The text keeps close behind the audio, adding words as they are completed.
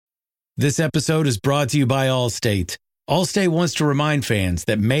This episode is brought to you by Allstate. Allstate wants to remind fans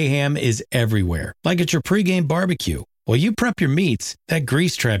that mayhem is everywhere, like at your pregame barbecue. While you prep your meats, that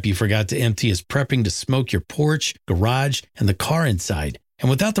grease trap you forgot to empty is prepping to smoke your porch, garage, and the car inside. And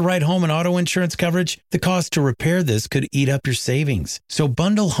without the right home and auto insurance coverage, the cost to repair this could eat up your savings. So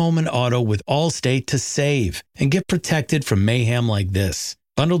bundle home and auto with Allstate to save and get protected from mayhem like this.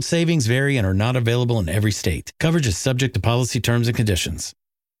 Bundled savings vary and are not available in every state. Coverage is subject to policy terms and conditions.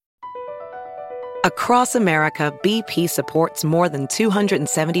 Across America, BP supports more than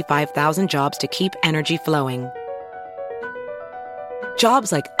 275,000 jobs to keep energy flowing.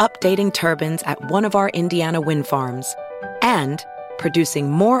 Jobs like updating turbines at one of our Indiana wind farms and producing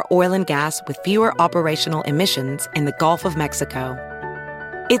more oil and gas with fewer operational emissions in the Gulf of Mexico.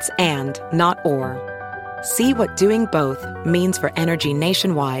 It's and, not or. See what doing both means for energy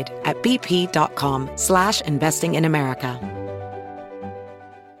nationwide at bp.com/investing in America.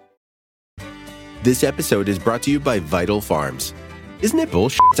 This episode is brought to you by Vital Farms. Isn't it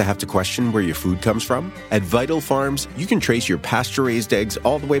bullshit to have to question where your food comes from? At Vital Farms, you can trace your pasture-raised eggs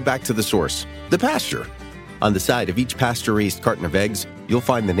all the way back to the source, the pasture. On the side of each pasture-raised carton of eggs, you'll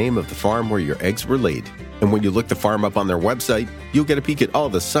find the name of the farm where your eggs were laid. And when you look the farm up on their website, you'll get a peek at all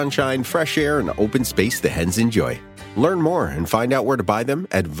the sunshine, fresh air, and open space the hens enjoy. Learn more and find out where to buy them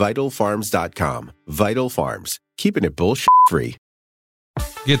at vitalfarms.com. Vital Farms, keeping it bullshit-free.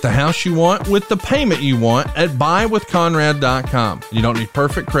 Get the house you want with the payment you want at buywithconrad.com. You don't need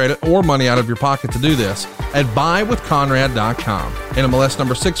perfect credit or money out of your pocket to do this at buywithconrad.com. NMLS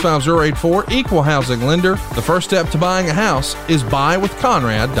number 65084, equal housing lender. The first step to buying a house is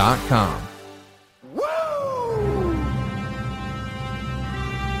buywithconrad.com.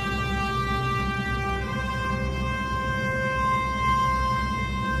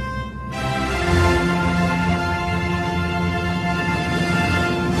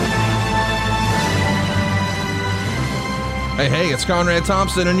 Hey, it's Conrad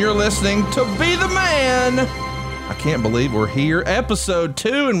Thompson, and you're listening to Be the Man. I can't believe we're here, episode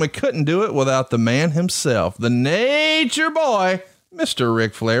 2, and we couldn't do it without the man himself, the nature boy, Mr.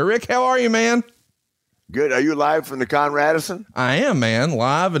 Ric Flair. Rick, how are you, man? Good. Are you live from the Conradison? I am, man,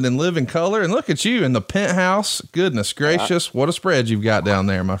 live and in living color. And look at you in the penthouse. Goodness gracious, what a spread you've got down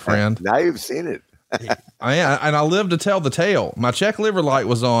there, my friend. Now you've seen it. I live to tell the tale. My check liver light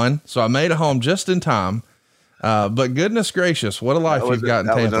was on, so I made it home just in time. But goodness gracious, what a life you've got in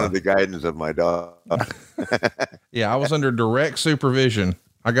Tampa. That was under the guidance of my dog. Yeah, I was under direct supervision.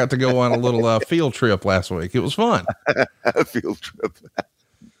 I got to go on a little field trip last week. It was fun. A field trip.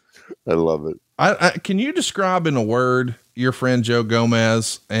 I love it. Can you describe in a word your friend Joe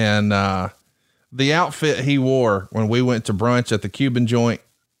Gomez and the outfit he wore when we went to brunch at the Cuban joint?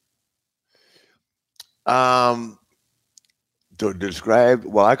 To describe,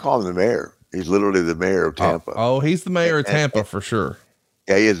 well, I call him the mayor. He's literally the mayor of Tampa. Oh, he's the mayor of Tampa for sure.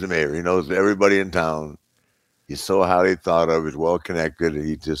 Yeah, he is the mayor. He knows everybody in town. He's so highly thought of. He's well connected.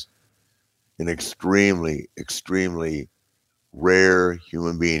 He's just an extremely, extremely rare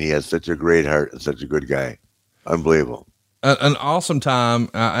human being. He has such a great heart and such a good guy. Unbelievable. An awesome time.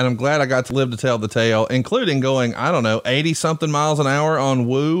 And I'm glad I got to live to tell the tale, including going, 80 something miles an hour on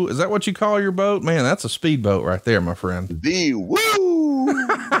Woo. Is that what you call your boat? Man, that's a speedboat right there, my friend. The Woo.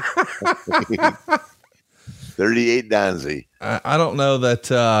 38 Donzi. I don't know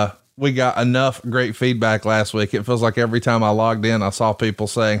that we got enough great feedback last week. It feels like every time I logged in, I saw people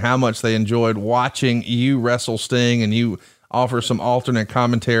saying how much they enjoyed watching you wrestle Sting and you offer some alternate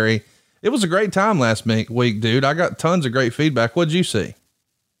commentary. It was a great time last week, dude. I got tons of great feedback. What'd you see?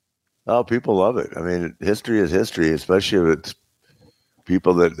 Oh, people love it. I mean, history is history, especially if it's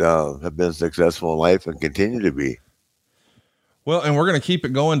people that have been successful in life and continue to be. Well, and we're going to keep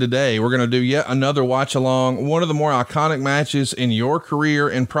it going today. We're going to do yet another watch along, one of the more iconic matches in your career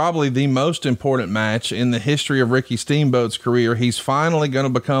and probably the most important match in the history of Ricky Steamboat's career. He's finally going to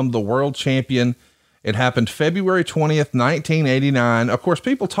become the world champion. It happened February 20th, 1989. Of course,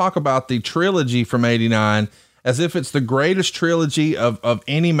 people talk about the trilogy from 89 as if it's the greatest trilogy of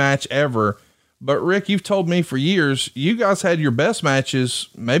any match ever. But Rick, you've told me for years, you guys had your best matches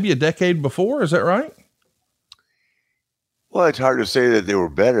maybe a decade before. Is that right? Well, it's hard to say that they were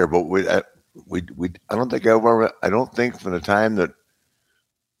better, but I don't think from the time that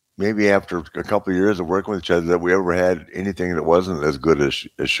maybe after a couple of years of working with each other that we ever had anything that wasn't as good as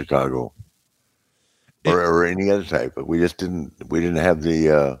Chicago or any other type. But we didn't have we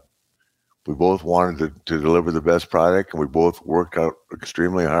both wanted to deliver the best product, and we both worked out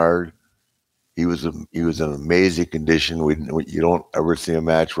extremely hard. He was in amazing condition. You don't ever see a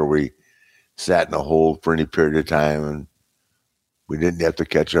match where we sat in a hole for any period of time, and we didn't have to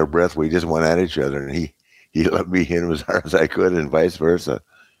catch our breath. We just went at each other, and he let me hit him as hard as I could, and vice versa.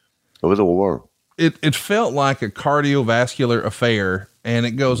 It was a war. It felt like a cardiovascular affair, and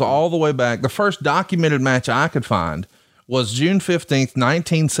it goes all the way back. The first documented match I could find was June 15th,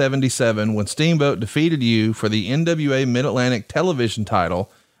 1977, when Steamboat defeated you for the NWA Mid-Atlantic television title.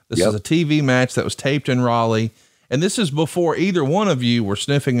 This is a TV match that was taped in Raleigh. And this is before either one of you were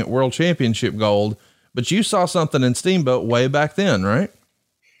sniffing at world championship gold, but you saw something in Steamboat way back then, right?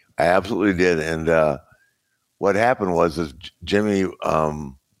 I absolutely did. And, what happened was Jimmy,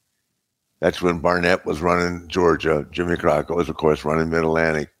 that's when Barnett was running Georgia. Jimmy Crockett was, of course, running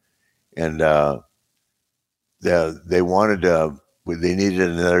Mid-Atlantic. And, they wanted, they needed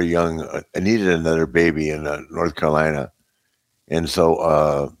another baby in North Carolina. And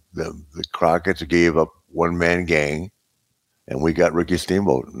so, the Crockett's gave up one-man gang, and we got Ricky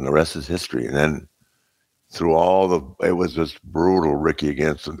Steamboat, and the rest is history. And then through it was just brutal, Ricky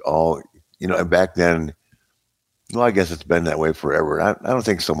against all, and back then, well, I guess it's been that way forever. I don't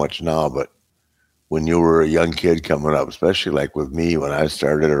think so much now, but when you were a young kid coming up, especially like with me when I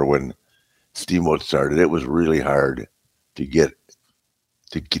started or when Steamboat started, it was really hard to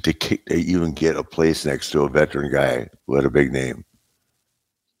even get a place next to a veteran guy who had a big name.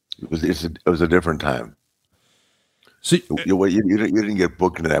 It was a different time. So you didn't get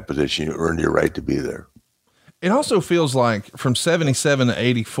booked into that position. You earned your right to be there. It also feels like from 77 to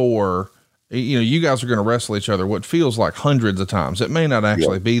 84, you guys are going to wrestle each other what feels like hundreds of times. It may not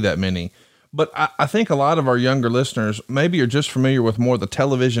actually be that many, but I think a lot of our younger listeners maybe are just familiar with more of the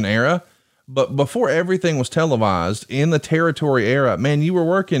television era. But before everything was televised in the territory era, man, you were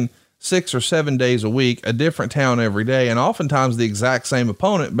working 6 or 7 days a week, a different town every day, and oftentimes the exact same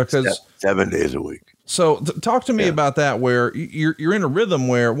opponent because 7 days a week. So talk to me about that, where you're in a rhythm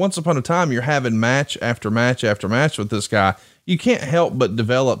where once upon a time you're having match after match after match with this guy. You can't help but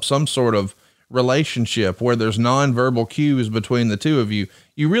develop some sort of relationship where there's nonverbal cues between the two of you.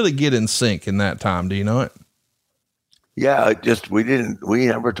 You really get in sync in that time. Do you know it? Yeah, we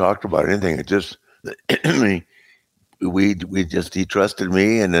never talked about anything. It just, he trusted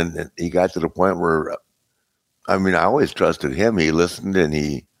me, and then he got to the point where, I I always trusted him. He listened, and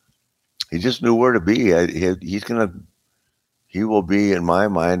he just knew where to be. He will be, in my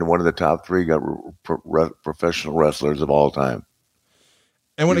mind, one of the top 3 professional wrestlers of all time.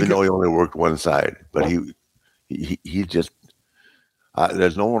 And even though he only worked one side, but he just,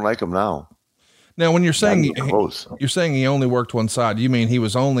 there's no one like him now. Now, when you're saying he only worked one side, you mean he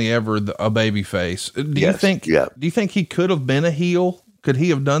was only ever a baby face. Do you think he could have been a heel? Could he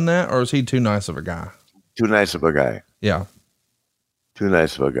have done that? Or is he too nice of a guy? Too nice of a guy. Yeah. Too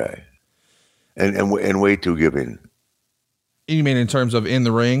nice of a guy. And way too giving. You mean in terms of in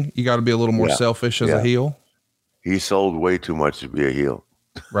the ring, you got to be a little more selfish as a heel? He sold way too much to be a heel.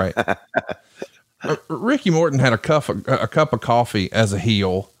 Right. Ricky Morton had a cup of coffee as a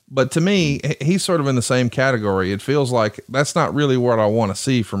heel, but to me, he's sort of in the same category. It feels like that's not really what I want to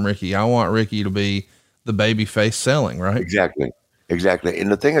see from Ricky. I want Ricky to be the baby face selling, right? Exactly.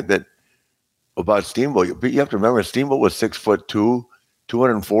 And the thing that about Steamboat, you have to remember, Steamboat was 6'2",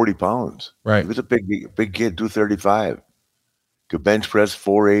 240 pounds. Right. He was a big kid, 235. Could bench press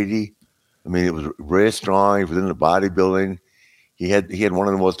 480. It was very strong. He was in the bodybuilding. He had one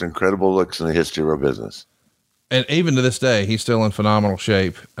of the most incredible looks in the history of our business. And even to this day, he's still in phenomenal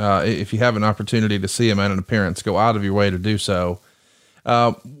shape. If you have an opportunity to see him at an appearance, go out of your way to do so.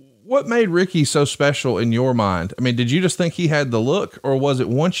 What made Ricky so special in your mind? Did you just think he had the look, or was it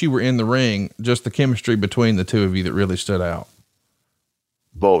once you were in the ring, just the chemistry between the two of you that really stood out?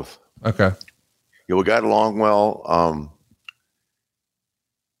 Both. Okay. Yeah, we got along well.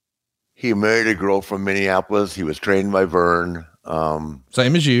 He married a girl from Minneapolis. He was trained by Vern.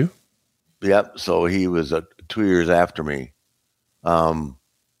 Same as you. Yep. So he was 2 years after me.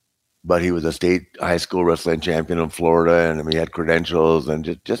 But he was a state high school wrestling champion in Florida, and he had credentials, and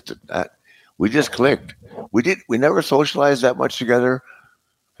we just clicked. We never socialized that much together.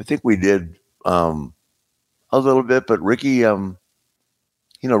 I think we did a little bit, but Ricky,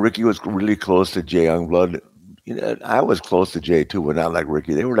 Ricky was really close to Jay Youngblood. I was close to Jay too, but not like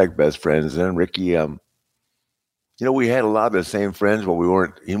Ricky. They were like best friends. And Ricky, we had a lot of the same friends, but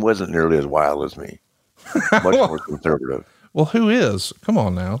he wasn't nearly as wild as me. Much more conservative. Well, who is? Come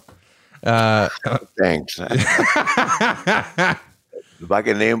on now. Thanks. If I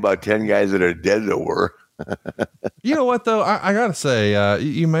can name about 10 guys that are dead that were. You know what though? I gotta say,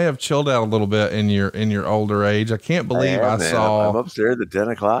 you may have chilled out a little bit in your older age. I can't believe I saw. I'm upstairs at 10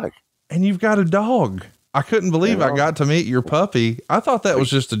 o'clock. And you've got a dog. I couldn't believe I got to meet your puppy. I thought that was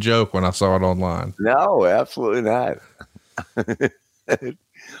just a joke when I saw it online. No, absolutely not.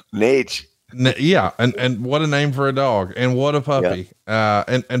 Nate. Yeah, and what a name for a dog, and what a puppy. Yeah.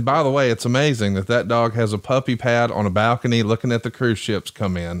 And by the way, it's amazing that dog has a puppy pad on a balcony looking at the cruise ships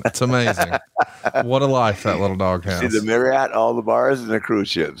come in. It's amazing. What a life that little dog has. See the Marriott, all the bars, and the cruise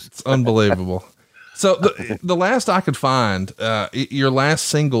ships. It's unbelievable. So the last I could find, your last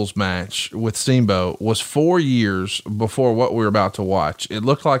singles match with Steamboat was 4 years before what we were about to watch. It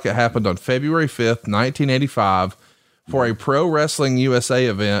looked like it happened on February 5th, 1985 for a Pro Wrestling USA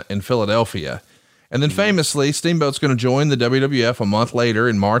event in Philadelphia. And then famously, Steamboat's going to join the WWF a month later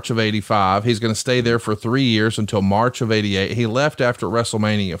in March of 85. He's going to stay there for 3 years until March of 88. He left after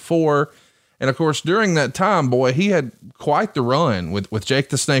WrestleMania 4. And of course, during that time, boy, he had quite the run with Jake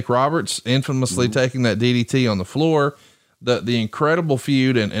the Snake Roberts infamously taking that DDT on the floor, the incredible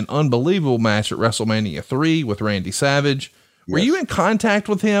feud and unbelievable match at WrestleMania 3 with Randy Savage. Were you in contact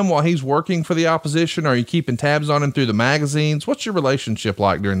with him while he's working for the opposition? Are you keeping tabs on him through the magazines? What's your relationship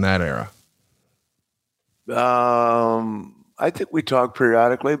like during that era? I think we talk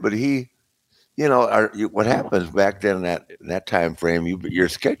periodically, but he, what happens back then in that time frame, your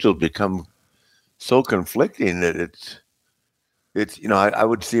schedules become so conflicting that it's I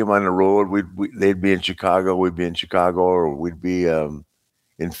would see him on the road. They'd be in Chicago, we'd be in Chicago, or we'd be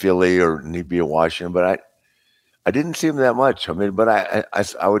in Philly, or he'd be in Washington. But I didn't see him that much. I mean, but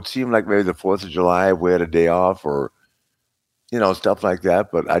I would see him like maybe the 4th of July if we had a day off, or stuff like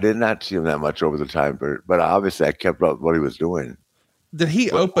that. But I did not see him that much over the time. But obviously, I kept up what he was doing. Did he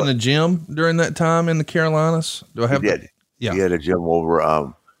open a gym during that time in the Carolinas? He did. Yeah, he had a gym over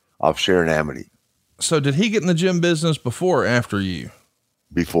off Sharon Amity. So did he get in the gym business before or after you?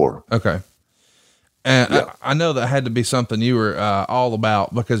 Before. Okay. And I know that had to be something you were all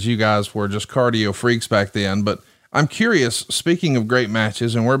about because you guys were just cardio freaks back then. But I'm curious, speaking of great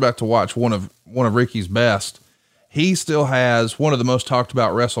matches, and we're about to watch one of Ricky's best. He still has one of the most talked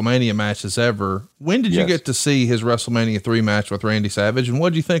about WrestleMania matches ever. When did you get to see his WrestleMania 3 match with Randy Savage? And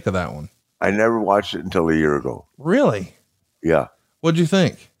what did you think of that one? I never watched it until a year ago. Really? Yeah. What'd you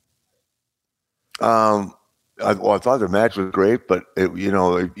think? I thought the match was great, but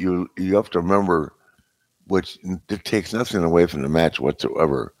you have to remember, which it takes nothing away from the match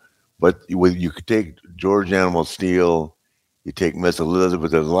whatsoever. But you could take George Animal Steel, you take Miss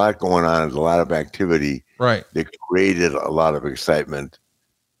Elizabeth. There's a lot going on. There's a lot of activity. Right. That created a lot of excitement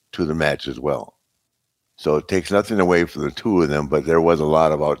to the match as well. So it takes nothing away from the two of them, but there was a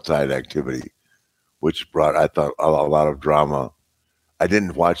lot of outside activity, which brought, I thought, a lot of drama. I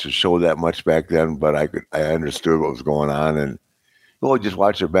didn't watch the show that much back then, but I understood what was going on, and just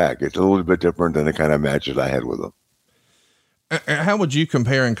watch it back. It's a little bit different than the kind of matches I had with them. How would you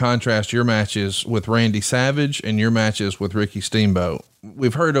compare and contrast your matches with Randy Savage and your matches with Ricky Steamboat?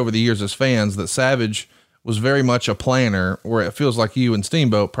 We've heard over the years as fans that Savage was very much a planner, where it feels like you and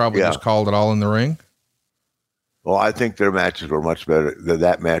Steamboat probably just called it all in the ring. Well, I think their matches were much better.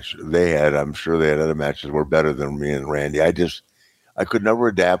 That match they had, I'm sure they had other matches were better than me and Randy. I could never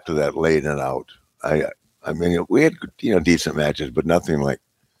adapt to that late and out. I mean, we had decent matches, but nothing like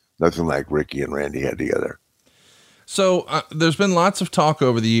Ricky and Randy had together. So there's been lots of talk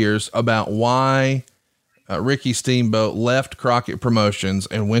over the years about why Ricky Steamboat left Crockett Promotions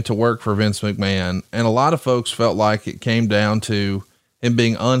and went to work for Vince McMahon. And a lot of folks felt like it came down to him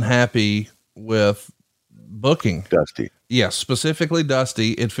being unhappy with booking. Dusty. Yes, specifically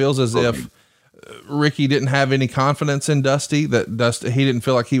Dusty. It feels as if Ricky didn't have any confidence in Dusty, he didn't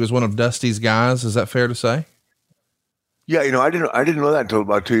feel like he was one of Dusty's guys. Is that fair to say? Yeah. I didn't know that until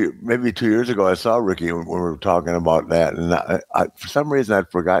about 2 years ago. I saw Ricky when we were talking about that. And I for some reason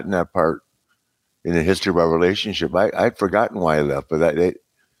I'd forgotten that part in the history of our relationship. I'd forgotten why he left, but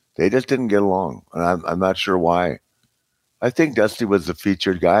they just didn't get along. And I'm not sure why. I think Dusty was the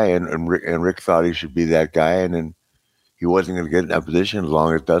featured guy and Rick thought he should be that guy. And then he wasn't going to get in that position as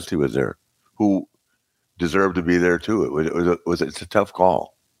long as Dusty was there, who deserved to be there too. It's a tough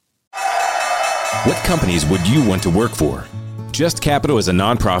call. What companies would you want to work for? Just Capital is a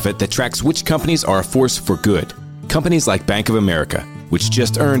nonprofit that tracks which companies are a force for good. Companies like Bank of America, which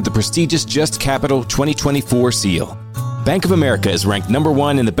just earned the prestigious Just Capital 2024 seal. Bank of America is ranked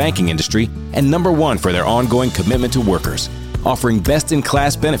 #1 in the banking industry and #1 for their ongoing commitment to workers, offering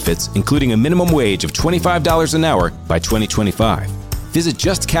best-in-class benefits, including a minimum wage of $25 an hour by 2025. Visit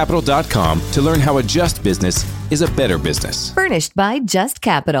justcapital.com to learn how a just business is a better business. Furnished by Just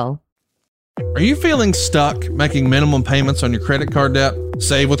Capital. Are you feeling stuck making minimum payments on your credit card debt?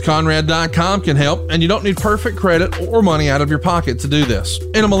 SaveWithConrad.com can help, and you don't need perfect credit or money out of your pocket to do this.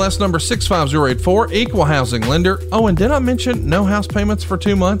 NMLS number 65084, equal housing lender. Oh, and did I mention no house payments for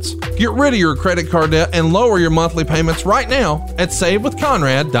 2 months? Get rid of your credit card debt and lower your monthly payments right now at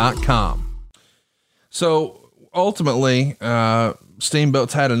SaveWithConrad.com. So ultimately,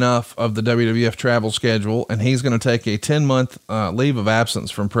 Steamboat's had enough of the WWF travel schedule, and he's going to take a 10-month leave of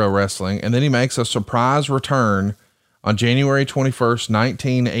absence from pro wrestling. And then he makes a surprise return on January 21st,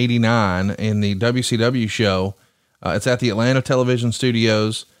 1989 in the WCW show. It's at the Atlanta Television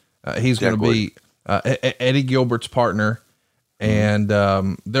Studios. He's going to be Eddie Gilbert's partner, and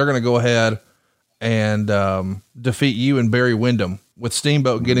they're going to go ahead and defeat you and Barry Windham, with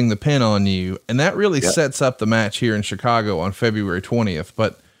Steamboat getting the pin on you. And that really sets up the match here in Chicago on February 20th.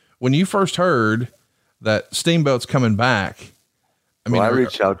 But when you first heard that Steamboat's coming back, I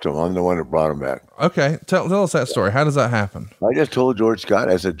reached out to him. I'm the one that brought him back. Okay. Tell us that story. How does that happen? I just told George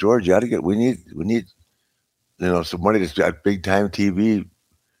Scott, I said, George, we need, somebody that's got big time TV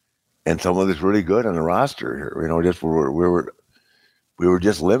and someone that's really good on the roster here. Just we were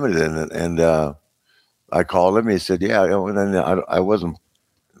just limited in it. And, I called him. He said, "Yeah." And then I wasn't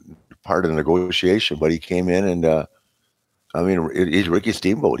part of the negotiation, but he came in, and he's Ricky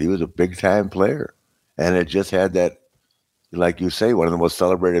Steamboat. He was a big time player, and it just had that, like you say, one of the most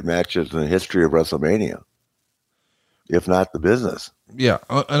celebrated matches in the history of WrestleMania, if not the business. Yeah,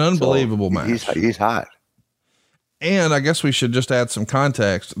 an unbelievable match. He's hot. And I guess we should just add some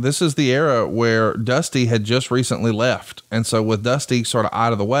context. This is the era where Dusty had just recently left, and so with Dusty sort of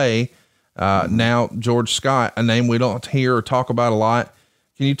out of the way. Now George Scott, a name we don't hear or talk about a lot.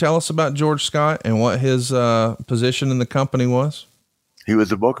 Can you tell us about George Scott and what his position in the company was? He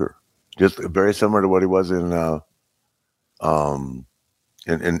was a booker, just very similar to what he was in North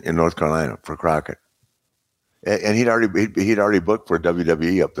Carolina for Crockett. And he'd already booked for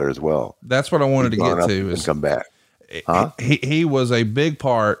WWE up there as well. That's what I wanted to get to is come back. He was a big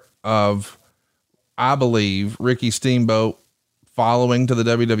part of, I believe, Ricky Steamboat following to the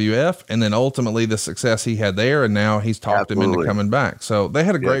WWF, and then ultimately the success he had there. And now he's talked him into coming back. So they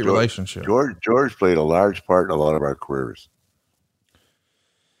had a great relationship. George played a large part in a lot of our careers.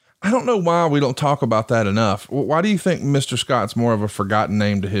 I don't know why we don't talk about that enough. Why do you think Mr. Scott's more of a forgotten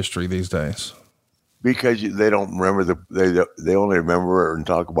name to history these days? Because they don't remember they only remember and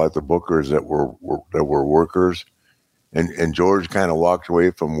talk about the bookers that were workers. And George kind of walked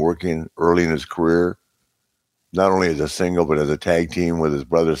away from working early in his career, not only as a single, but as a tag team with his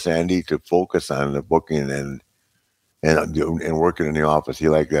brother Sandy, to focus on the booking and working in the office. He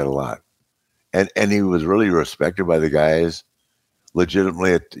liked that a lot. And he was really respected by the guys,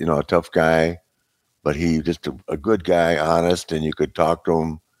 legitimately, a tough guy, but he just a good guy, honest, and you could talk to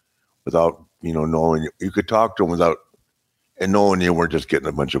him without, knowing, you could talk to him without, and knowing you weren't just getting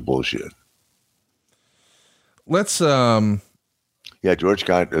a bunch of bullshit. Let's, George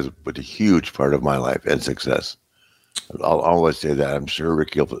Scott is a huge part of my life and success. I'll always say that. I'm sure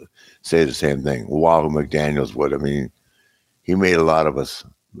Ricky will say the same thing. Wahoo McDaniels would. I mean, he made a lot of us,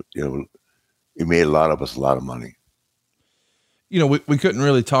 he made a lot of us a lot of money. We couldn't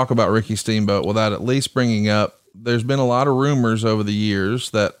really talk about Ricky Steamboat without at least bringing up, there's been a lot of rumors over the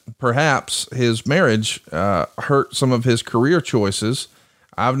years that perhaps his marriage hurt some of his career choices.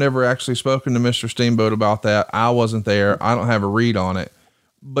 I've never actually spoken to Mr. Steamboat about that. I wasn't there. I don't have a read on it,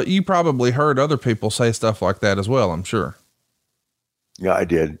 but you probably heard other people say stuff like that as well, I'm sure. Yeah, I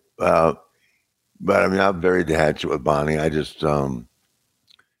did. But I mean, I'm very detached with Bonnie. I just,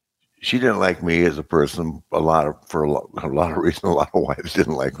 she didn't like me as a person for a lot of reasons. A lot of wives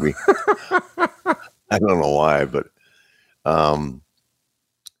didn't like me. I don't know why, but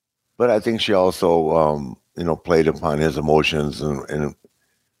I think she also, played upon his emotions and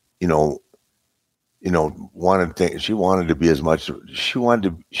wanted things. She wanted to be as much. She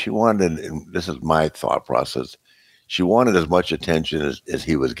wanted, and this is my thought process. She wanted as much attention as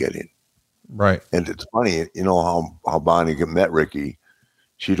he was getting. Right. And it's funny, how Bonnie met Ricky.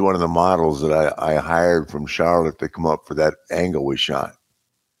 She's one of the models that I hired from Charlotte to come up for that angle we shot.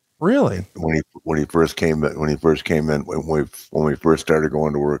 Really? When he first came in, when we first started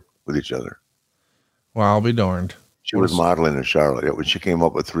going to work with each other. Well, I'll be darned. She was modeling in Charlotte. When she came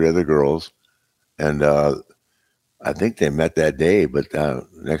up with 3 other girls, and I think they met that day. But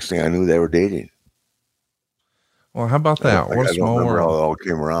next thing I knew, they were dating. Well, how about that? What a small world! How it all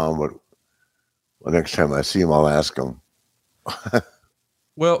came around, but next time I see him, I'll ask him.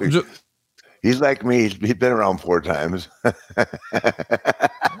 Well, he's like me. He's been around 4 times.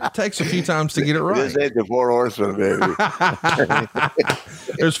 takes a few times to get it right. This ain't the Four Horsemen, baby.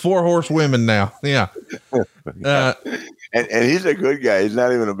 There's 4 horsewomen now. Yeah. And he's a good guy. He's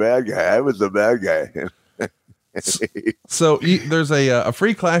not even a bad guy. I was the bad guy. So there's a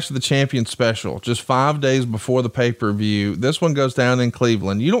free Clash of the Champions special just 5 days before the pay-per-view. This one goes down in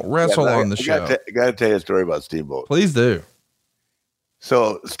Cleveland. You don't wrestle on the show. I got to tell you a story about Steamboat. Please do.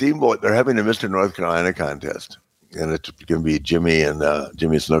 So Steamboat, they're having a Mr. North Carolina contest, and it's going to be Jimmy and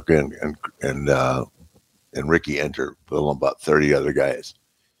Jimmy Snuka and Ricky enter with about 30 other guys.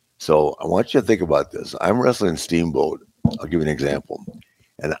 So I want you to think about this. I'm wrestling Steamboat. I'll give you an example.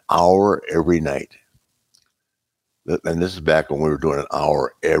 An hour every night. And this is back when we were doing an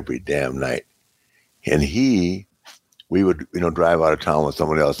hour every damn night. And we would, drive out of town with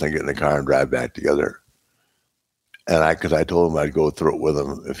somebody else and get in the car and drive back together. And because I told him I'd go through it with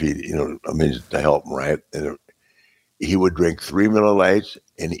him if he, to help him, right? And he would drink 3 Miller Lights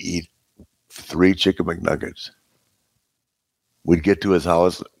and eat 3 Chicken McNuggets. We'd get to his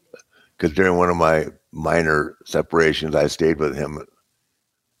house because during one of my minor separations, I stayed with him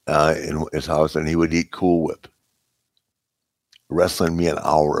in his house, and he would eat Cool Whip. Wrestling me an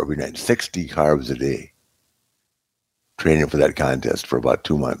hour every night, 60 carbs a day, training for that contest for about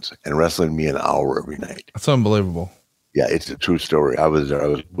 2 months, and wrestling me an hour every night. That's unbelievable. Yeah, it's a true story. I was there. I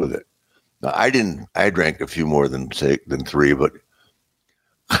was with it. Now, I drank a few more than 3, but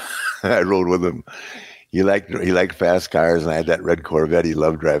I rode with him. He liked fast cars, and I had that red Corvette. He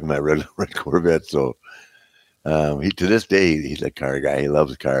loved driving my red Corvette. So to this day, he's a car guy. He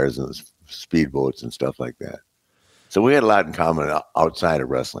loves cars and speedboats and stuff like that. So we had a lot in common outside of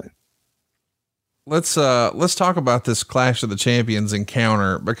wrestling. Let's talk about this Clash of the Champions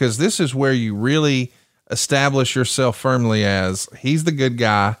encounter, because this is where you really establish yourself firmly as he's the good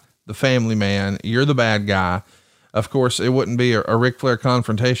guy, the family man. You're the bad guy. Of course, it wouldn't be a Ric Flair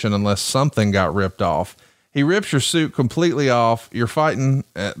confrontation unless something got ripped off. He rips your suit completely off. You're fighting.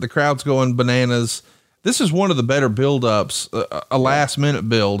 The crowd's going bananas. This is one of the better build-ups, a last-minute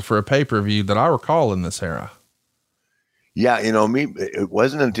build for a pay-per-view that I recall in this era. Yeah, it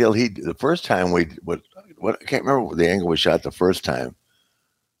wasn't until the first time I can't remember the angle we shot the first time,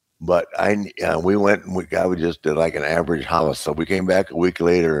 but we went and we just did like an average house. So we came back a week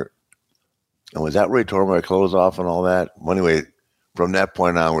later, and was that where he tore my clothes off and all that? Well, anyway, from that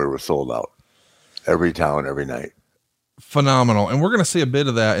point on, we were sold out every town, every night. Phenomenal. And we're going to see a bit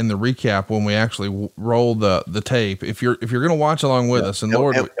of that in the recap when we actually roll the tape. If you're going to watch along with us, and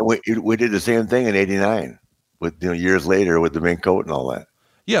Lord, we did the same thing in '89. With years later with the mink coat and all that.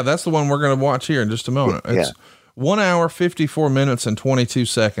 Yeah, that's the one we're going to watch here in just a moment. It's 1 hour, 54 minutes and 22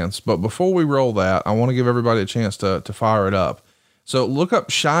 seconds. But before we roll that, I want to give everybody a chance to fire it up. So look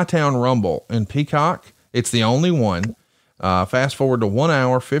up Chi-Town Rumble in Peacock. It's the only one. Fast forward to 1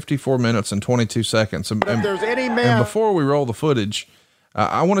 hour, 54 minutes and 22 seconds. And before we roll the footage,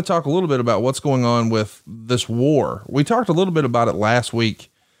 I want to talk a little bit about what's going on with this war. We talked a little bit about it last week.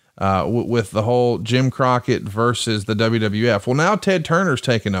 With the whole Jim Crockett versus the WWF. Well, now Ted Turner's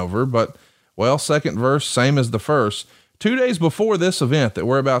taken over, but second verse, same as the first. 2 days before this event that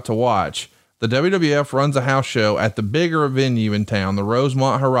we're about to watch, the WWF runs a house show at the bigger venue in town, the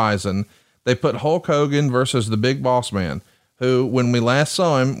Rosemont Horizon. They put Hulk Hogan versus the Big Boss Man, who, when we last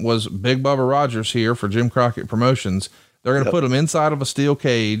saw him, was Big Bubba Rogers here for Jim Crockett Promotions. They're going to put him inside of a steel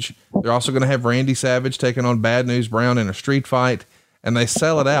cage. They're also going to have Randy Savage taking on Bad News Brown in a street fight. And they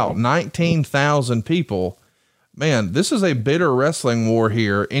sell it out. 19,000 people. Man, this is a bitter wrestling war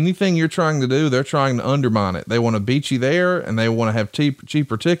here. Anything you're trying to do, they're trying to undermine it. They want to beat you there, and they want to have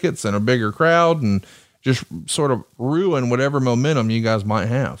cheaper tickets and a bigger crowd, and just sort of ruin whatever momentum you guys might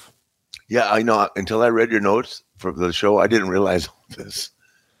have. Yeah, I know. Until I read your notes for the show, I didn't realize this.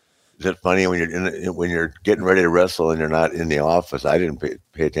 Is that funny when you're getting ready to wrestle and you're not in the office? I didn't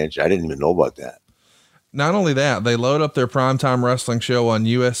pay attention. I didn't even know about that. Not only that, they load up their primetime wrestling show on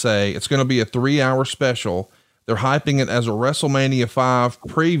USA. It's going to be a 3-hour special. They're hyping it as a WrestleMania 5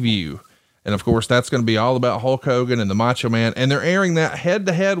 preview. And of course, that's going to be all about Hulk Hogan and the Macho Man. And they're airing that head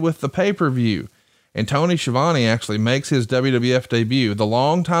to head with the pay-per-view. And Tony Schiavone actually makes his WWF debut. The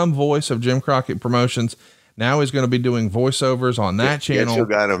longtime voice of Jim Crockett Promotions. Now he's going to be doing voiceovers on that channel. Guess who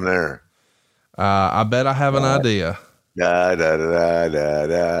got him there? I bet I have an idea. Da, da, da, da,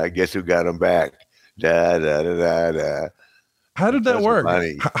 da. Guess who got him back? Da, da, da, da, da. How did that work?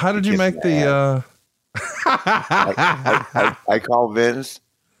 How did you make the, I called Vince,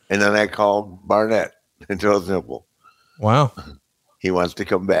 and then I called Barnett. It's real simple. Wow. He wants to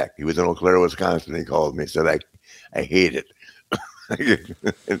come back. He was in Eau Claire, Wisconsin. He called me, said, I hate it.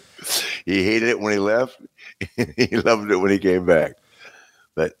 He hated it when he left. He loved it when he came back.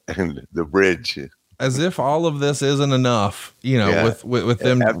 but the bridge. As if all of this isn't enough, with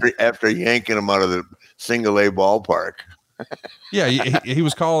them after yanking them out of the single A ballpark. Yeah, he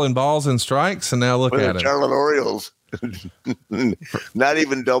was calling balls and strikes, and now look at it. Charlotte Orioles, not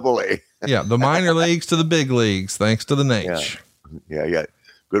even double A. Yeah, the minor leagues to the big leagues, thanks to the Nate. Yeah.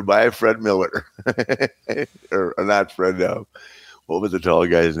 Goodbye, Fred Miller, or not Fred. What was the tall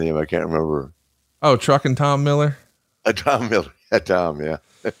guy's name? I can't remember. Oh, Truckin' Tom Miller. Tom Miller. Tom. Yeah.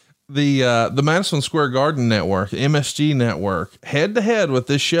 The Madison Square Garden Network, MSG Network, head to head with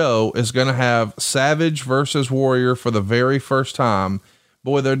this show is going to have Savage versus Warrior for the very first time.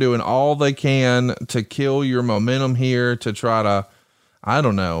 Boy, they're doing all they can to kill your momentum here, to try to, I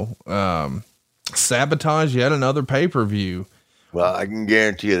don't know, sabotage yet another pay-per-view. Well, I can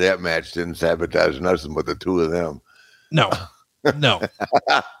guarantee you that match didn't sabotage nothing but the two of them. No.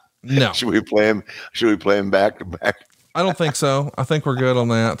 Should we play him back to back? I don't think so. I think we're good on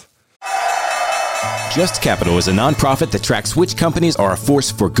that. Just Capital is a nonprofit that tracks which companies are a force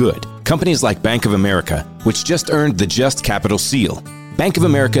for good. Companies like Bank of America, which just earned the Just Capital seal. Bank of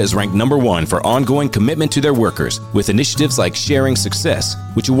America is ranked #1 for ongoing commitment to their workers, with initiatives like Sharing Success,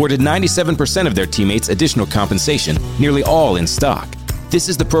 which awarded 97% of their teammates additional compensation, nearly all in stock. This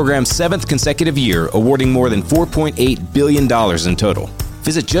is the program's 7th consecutive year, awarding more than $4.8 billion in total.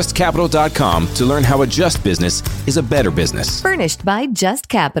 Visit justcapital.com to learn how a just business is a better business. Furnished by Just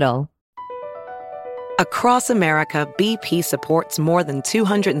Capital. Across America, BP supports more than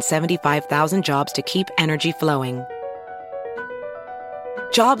 275,000 jobs to keep energy flowing.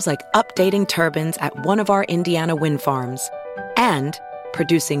 Jobs like updating turbines at one of our Indiana wind farms and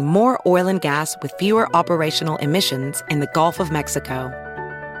producing more oil and gas with fewer operational emissions in the Gulf of Mexico.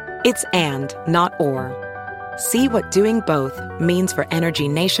 It's and, not or. See what doing both means for energy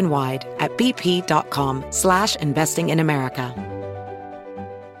nationwide at bp.com/investing in America.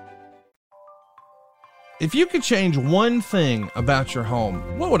 If you could change one thing about your home,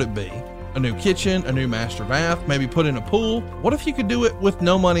 what would it be? A new kitchen, a new master bath, maybe put in a pool? What if you could do it with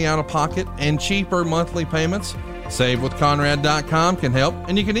no money out of pocket and cheaper monthly payments? SaveWithConrad.com can help,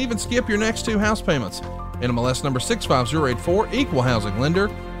 and you can even skip your next 2 house payments. NMLS number 65084, equal housing lender,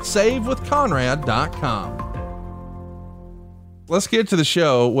 SaveWithConrad.com. Let's get to the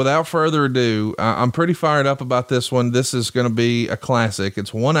show. Without further ado, I'm pretty fired up about this one. This is going to be a classic.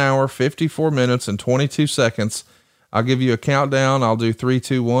 It's 1 hour, 54 minutes, and 22 seconds. I'll give you a countdown. I'll do 3,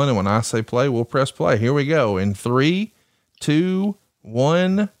 2, 1. And when I say play, we'll press play. Here we go. In 3, 2,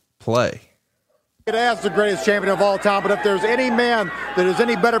 1, play. As the greatest champion of all time, but if there's any man that is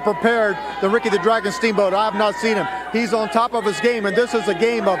any better prepared than Ricky the Dragon Steamboat, I have not seen him. He's on top of his game, and this is a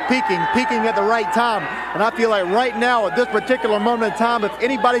game of peaking at the right time. And I feel like right now, at this particular moment in time, if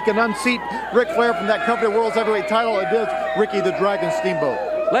anybody can unseat Ric Flair from that Company World's Heavyweight title, it is Ricky the Dragon Steamboat.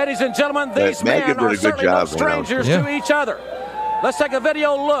 Ladies and gentlemen, these men are certainly no strangers to each other. Let's take a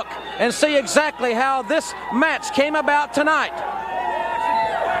video look and see exactly how this match came about tonight.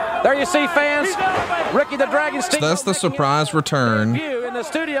 There you see, fans, Ricky the Dragon Steamboat. So that's the surprise return in the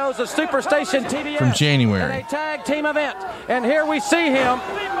studios of Superstation TBS from January. A tag team event. And here we see him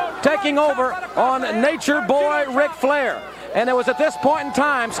taking over on Nature Boy Ric Flair. And it was at this point in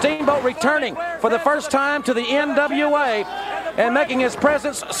time, Steamboat returning for the first time to the NWA and making his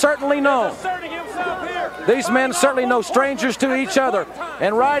presence certainly known. These men certainly no strangers to each other.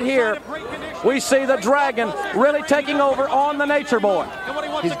 And right here, we see the Dragon really taking over on the Nature Boy.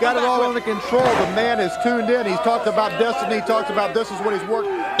 He's got it all under control. The man is tuned in. He's talked about destiny. He talks about this is what he's worked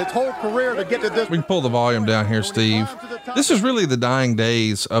his whole career to get to this. We can pull the volume down here, Steve. This is really the dying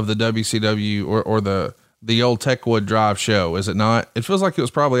days of the WCW or the old Techwood Drive show, is it not? It feels like it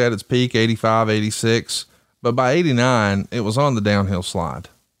was probably at its peak, 85, 86. But by 89, it was on the downhill slide.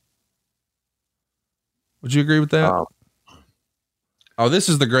 Would you agree with that? Oh, this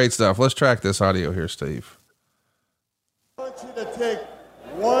is the great stuff. Let's track this audio here, Steve. I want you to take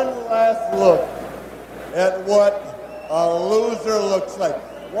one last look at what a loser looks like.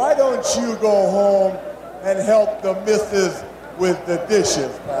 Why don't you go home and help the missus with the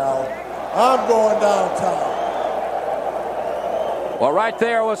dishes, pal? I'm going downtown. Well, right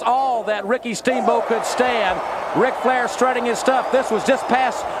there was all that Ricky Steamboat could stand. Ric Flair strutting his stuff. This was just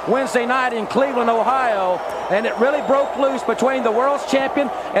past Wednesday night in Cleveland, Ohio, and it really broke loose between the world's champion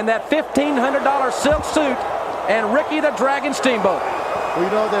and that $1,500 silk suit and Ricky the Dragon Steamboat. Well,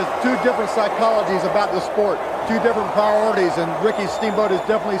 you know, there's two different psychologies about the sport, two different priorities, and Ricky Steamboat has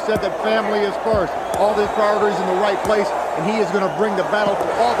definitely said that family is first. All his priorities in the right place, and he is going to bring the battle for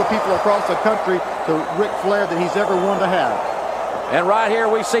all the people across the country to Ric Flair that he's ever wanted to have. And right here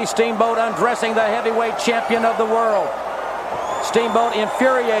we see Steamboat undressing the heavyweight champion of the world. Steamboat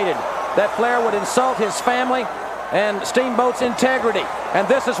infuriated that Flair would insult his family and Steamboat's integrity. And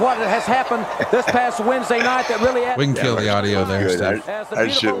this is what has happened this past Wednesday night that really... We can kill the audio there, Steve.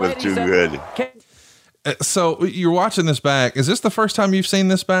 That shit was too good. So you're watching this back. Is this the first time you've seen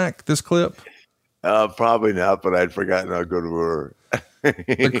this back, this clip? Probably not, but I'd forgotten how good we were.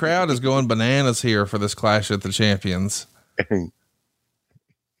 The crowd is going bananas here for this Clash at the Champions.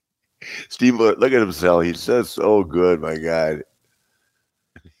 Steamboat, look at himself. He says so good, my God.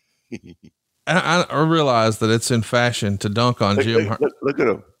 I realize that it's in fashion to dunk on Jim. Look at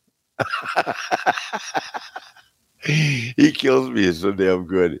him. He kills me. It's so damn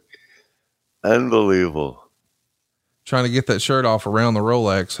good. Unbelievable. Trying to get that shirt off around the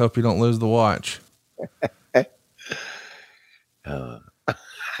Rolex. Hope you don't lose the watch.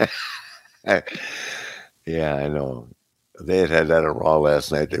 Yeah, I know. If they had that on Raw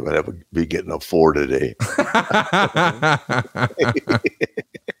last night, they would be getting a 4 today.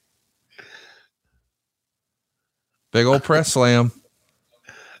 Big old press slam.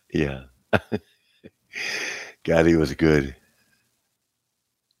 Yeah. God, he was good.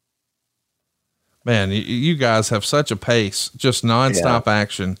 Man, you guys have such a pace, just nonstop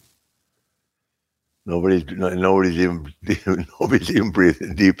action. Nobody's even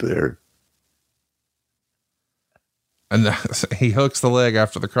breathing deep there. And he hooks the leg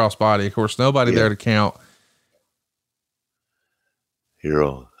after the crossbody. Of course, nobody there to count.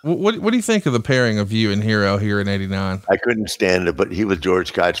 Hero. What do you think of the pairing of you and Hero here in '89? I couldn't stand it, but he was George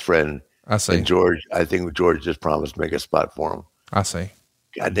Scott's friend. I see. And I think George just promised to make a spot for him. I see.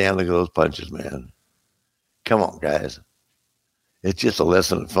 God damn, look at those punches, man. Come on, guys. It's just a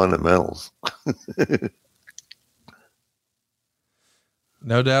lesson in fundamentals.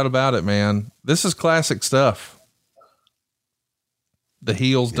 No doubt about it, man. This is classic stuff. The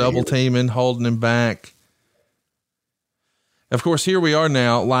heels double teaming, holding him back. Of course, here we are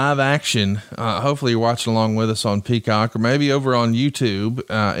now, live action. Hopefully you're watching along with us on Peacock or maybe over on YouTube.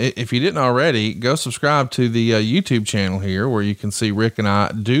 If you didn't already, go subscribe to the YouTube channel here where you can see Rick and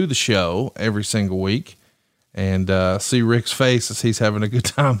I do the show every single week and see Rick's face as he's having a good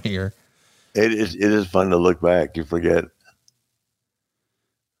time here. It is fun to look back. You forget.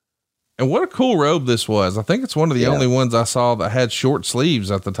 And what a cool robe this was. I think it's one of the only ones I saw that had short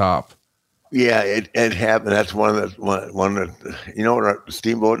sleeves at the top. Yeah, it happened. That's one that, you know,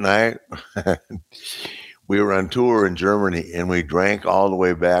 Steamboat and I, we were on tour in Germany and we drank all the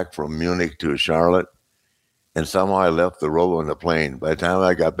way back from Munich to Charlotte. And somehow I left the robe on the plane. By the time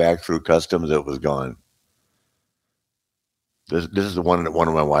I got back through customs, it was gone. This is the one that one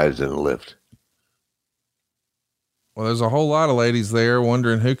of my wives didn't lift. Well, there's a whole lot of ladies there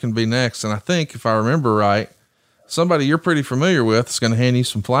wondering who can be next. And I think if I remember right, somebody you're pretty familiar with is going to hand you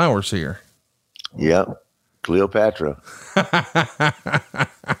some flowers here. Yep. Cleopatra.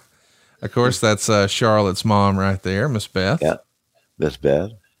 Of course, that's Charlotte's mom right there, Miss Beth. Yeah. Miss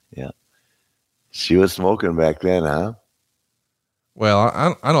Beth. Yeah. She was smoking back then, huh?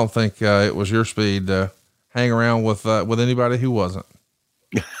 Well, I don't think it was your speed to hang around with anybody who wasn't.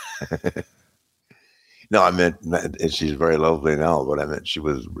 No, I meant, and she's very lovely now, but I meant she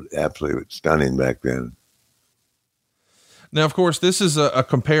was absolutely stunning back then. Now, of course, this is a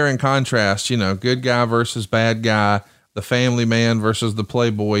compare and contrast, you know, good guy versus bad guy, the family man versus the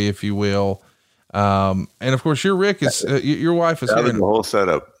playboy, if you will. And of course, your Rick is, your wife is that here. Was the whole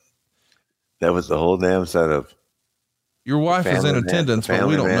setup. That was the whole damn setup. Your wife is in attendance, but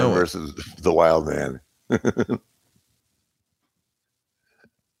we don't know versus the wild man.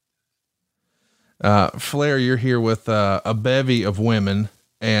 Flair, you're here with a bevy of women.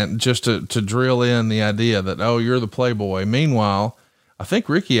 And just to drill in the idea that, oh, you're the playboy. Meanwhile, I think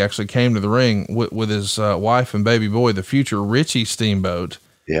Ricky actually came to the ring with his wife and baby boy, the future Richie Steamboat.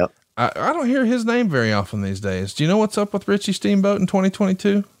 Yeah. I don't hear his name very often these days. Do you know what's up with Richie Steamboat in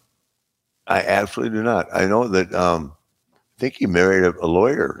 2022? I absolutely do not. I know that, I think he married a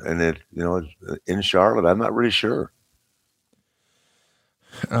lawyer and in Charlotte. I'm not really sure.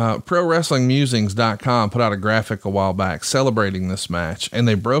 ProWrestlingMusings.com put out a graphic a while back celebrating this match, and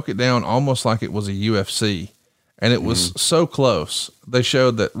they broke it down almost like it was a UFC, and it was so close. They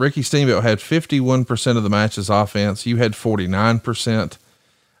showed that Ricky Steamboat had 51% of the match's offense. You had 49%.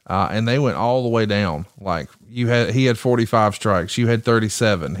 And they went all the way down. Like he had 45 strikes. You had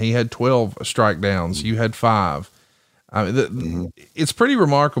 37. He had 12 strike downs. You had 5. I mean, it's pretty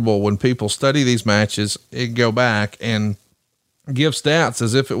remarkable when people study these matches and go back and give stats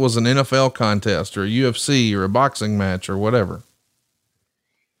as if it was an NFL contest or a UFC or a boxing match or whatever.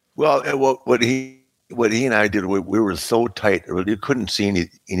 Well, what he and I did, we were so tight, you couldn't see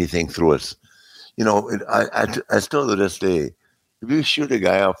anything through us. You know, I still to this day, if you shoot a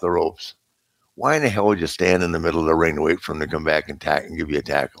guy off the ropes, why in the hell would you stand in the middle of the ring and wait for him to come back and give you a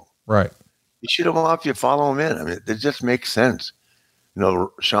tackle? Right. You shoot him off, you follow him in. I mean, it just makes sense. You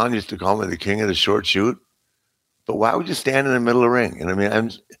know, Sean used to call me the king of the short shoot, but why would you stand in the middle of the ring? And I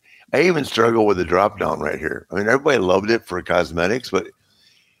mean, I even struggle with the drop down right here. I mean, everybody loved it for cosmetics, but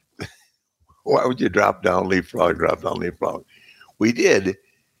why would you drop down, leapfrog? We did,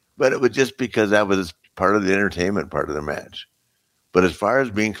 but it was just because that was part of the entertainment part of the match. But as far as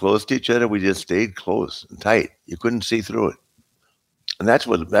being close to each other, we just stayed close and tight. You couldn't see through it. And that's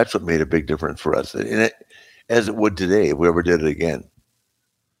what made a big difference for us. And it, as it would today, if we ever did it again.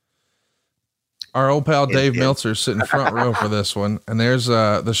 Our old pal Dave Meltzer sitting front row for this one. And there's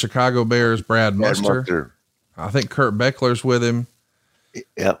the Chicago Bears, Brad Muster. I think Kurt Beckler's with him.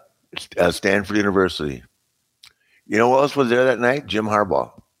 Yeah. Stanford University. You know what else was there that night? Jim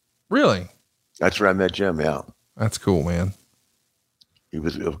Harbaugh. Really? That's where I met Jim, yeah. That's cool, man. He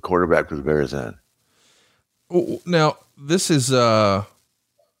was a quarterback for the Bears then. Now, this is the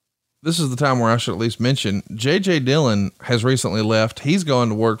time where I should at least mention JJ Dillon has recently left. He's going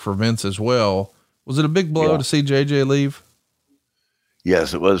to work for Vince as well. Was it a big blow to see JJ leave?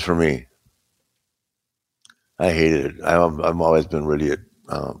 Yes, it was for me. I hated it. I've always been really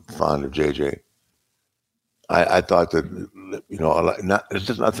fond of JJ. I thought that, you know, it's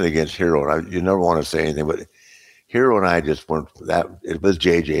just nothing against Hero. You never want to say anything, but Hero and I just weren't that. It was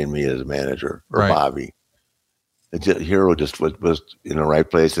JJ and me as a manager, or Bobby. Hero just was in the right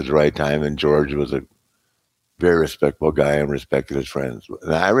place at the right time, and George was a very respectable guy and respected his friends.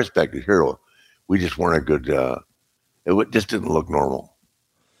 And I respected Hero. We just weren't a good. It just didn't look normal.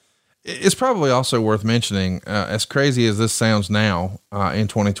 It's probably also worth mentioning, as crazy as this sounds now, in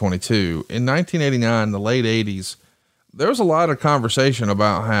 2022, in 1989, the late 80s, there was a lot of conversation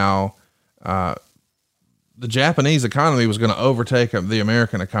about how, the Japanese economy was going to overtake the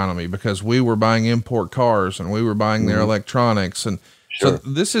American economy because we were buying import cars and we were buying their electronics. And so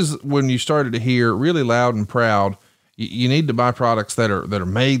this is when you started to hear really loud and proud, you need to buy products that are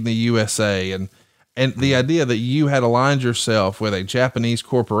made in the USA. And the idea that you had aligned yourself with a Japanese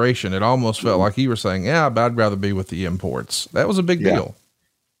corporation, it almost felt like you were saying, yeah, but I'd rather be with the imports. That was a big deal.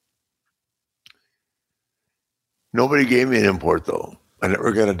 Nobody gave me an import though. I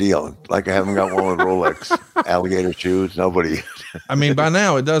never got a deal. Like I haven't got one with Rolex, alligator shoes. Nobody. I mean, by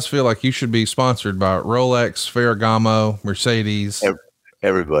now it does feel like you should be sponsored by Rolex, Ferragamo, Mercedes.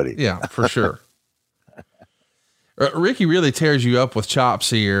 Everybody. Yeah, for sure. Ricky really tears you up with chops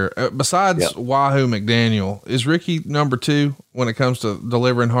here. Besides Wahoo McDaniel, is Ricky number 2 when it comes to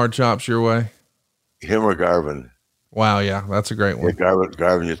delivering hard chops your way? Him or Garvin? Wow. Yeah. That's a great one. Yeah,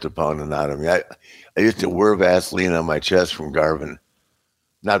 Garvin used to pound it out of me. I used to wear Vaseline on my chest from Garvin.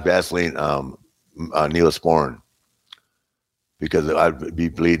 Not Vaseline, Neosporin, because I'd be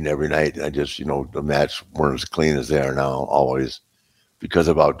bleeding every night. I just, you know, the mats weren't as clean as they are now, always, because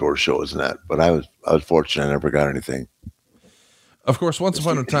of outdoor shows and that. But I was fortunate; I never got anything. Of course, once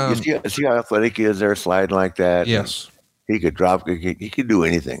upon a time, you see how athletic he is there, sliding like that. Yes, he could drop. He could do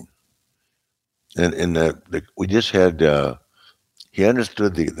anything. And we just had. He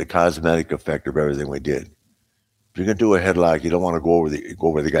understood the cosmetic effect of everything we did. If you're gonna do a headlock, you don't want to go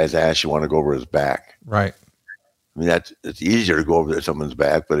over the guy's ass. You want to go over his back. Right. I mean, it's easier to go over someone's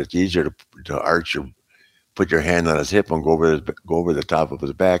back, but it's easier to put your hand on his hip and go over the top of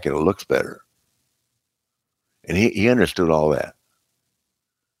his back, and it looks better. And he understood all that.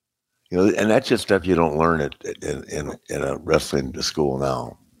 You know, and that's just stuff you don't learn in a wrestling school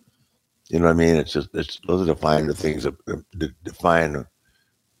now. You know what I mean? It's those are the finer things that define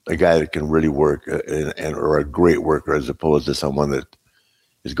a guy that can really work or a great worker, as opposed to someone that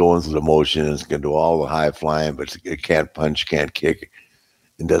is going through the motions, can do all the high flying, but it can't punch, can't kick,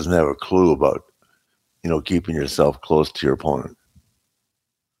 and doesn't have a clue about, you know, keeping yourself close to your opponent.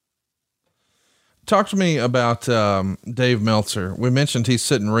 Talk to me about Dave Meltzer. We mentioned he's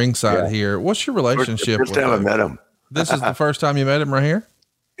sitting ringside here. What's your relationship with him? First time I met him. This is the first time you met him right here?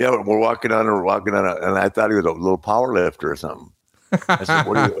 Yeah, we're walking on, and I thought he was a little power lifter or something. I said,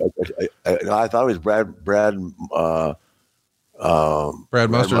 "What are you?" I thought it was Brad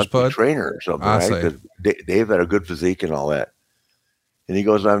Muster's pud trainer or something, right? Because Dave had a good physique and all that. And he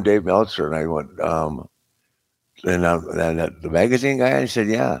goes, "I'm Dave Meltzer," and I went, and the magazine guy. And he said,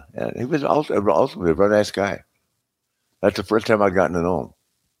 "Yeah." And he was also a very nice guy. That's the first time I'd gotten to know him.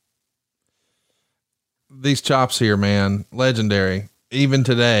 These chops here, man, legendary. Even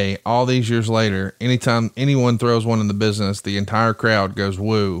today, all these years later, anytime anyone throws one in the business, the entire crowd goes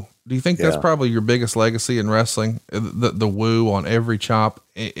woo. Do you think that's probably your biggest legacy in wrestling? The woo on every chop.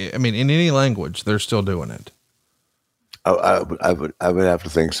 I mean, in any language, they're still doing it. I would have to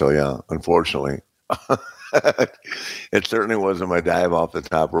think so. Yeah, unfortunately, it certainly wasn't my dive off the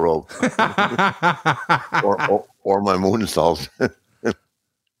top rope or my moonsault.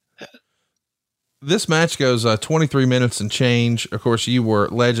 This match goes 23 minutes and change. Of course, you were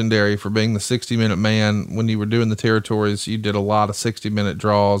legendary for being the 60-minute man when you were doing the territories. You did a lot of 60-minute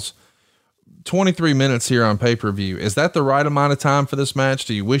draws. 23 minutes here on pay-per-view. Is that the right amount of time for this match?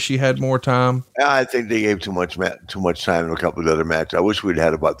 Do you wish you had more time? I think they gave too much time in a couple of other matches. I wish we'd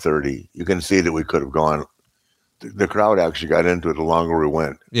had about 30. You can see that we could have gone. The crowd actually got into it the longer we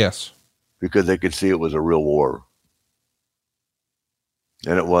went. Yes. Because they could see it was a real war.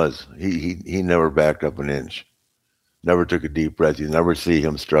 And it was. He never backed up an inch. Never took a deep breath. You never see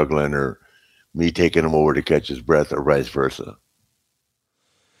him struggling or me taking him over to catch his breath or vice versa.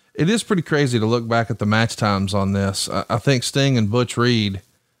 It is pretty crazy to look back at the match times on this. I think Sting and Butch Reed,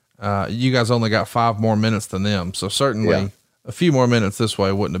 you guys only got 5 more minutes than them. So certainly a few more minutes this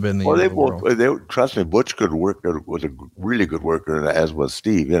way wouldn't have been the end of the world. Trust me, Butch could work, was a really good worker, as was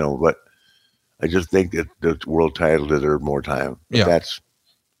Steve, but I just think that the world title deserved more time. But yeah. That's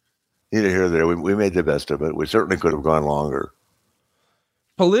neither here nor there. We made the best of it. We certainly could have gone longer.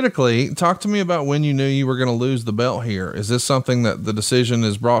 Politically, talk to me about when you knew you were going to lose the belt here. Is this something that the decision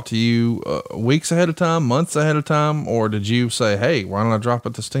is brought to you weeks ahead of time, months ahead of time, or did you say, hey, why don't I drop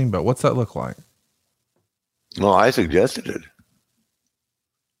it to Steamboat? What's that look like? No, I suggested it.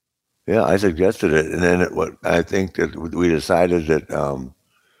 Yeah, I suggested it. And then I think that we decided that,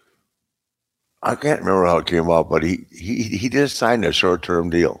 I can't remember how it came out, but he just signed a short-term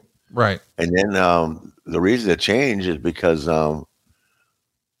deal. Right. And then the reason it changed is because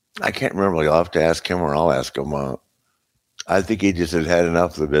I can't remember. I'll have to ask him or I'll ask him. I think he just had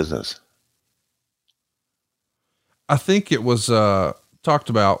enough of the business. I think it was talked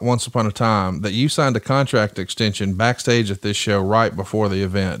about once upon a time that you signed a contract extension backstage at this show right before the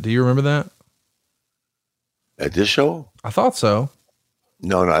event. Do you remember that? At this show? I thought so.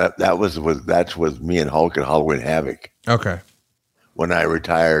 No, that's with me and Hulk at Halloween Havoc. Okay. When I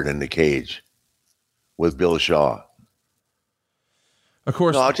retired in the cage with Bill Shaw. Of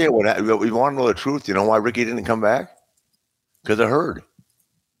course. No, I'll tell you what, we want to know the truth. You know why Ricky didn't come back? Because I heard.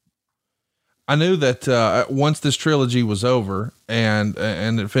 I knew that once this trilogy was over and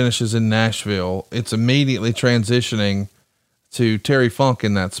it finishes in Nashville, it's immediately transitioning to Terry Funk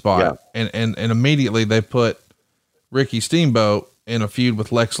in that spot. Yeah. And immediately they put Ricky Steamboat in a feud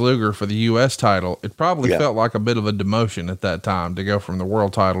with Lex Luger for the U.S. title. It probably felt like a bit of a demotion at that time to go from the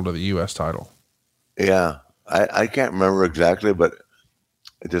world title to the U.S. title. Yeah. I can't remember exactly, but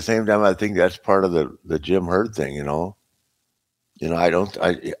at the same time, I think that's part of the Jim Herd thing, I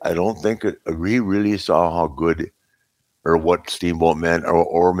don't think he really saw how good or what Steamboat meant,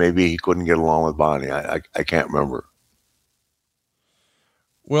 or maybe he couldn't get along with Bonnie. I can't remember.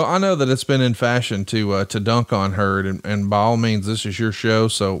 Well, I know that it's been in fashion to dunk on Herd, and by all means, this is your show,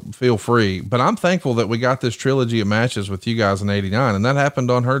 so feel free. But I'm thankful that we got this trilogy of matches with you guys in '89, and that happened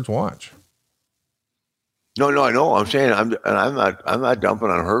on Herd's watch. No, I know. I'm saying I'm not dumping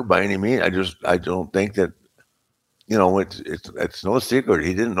on Herd by any means. I don't think that, it's no secret.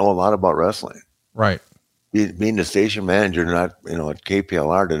 He didn't know a lot about wrestling. Right. Being the station manager, not, at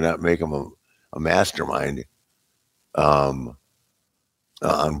KPLR did not make him a mastermind, on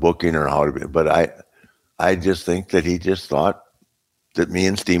booking or how to be. But I just think that he just thought that me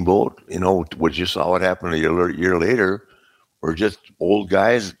and Steamboat, what you saw what happened a year later, were just old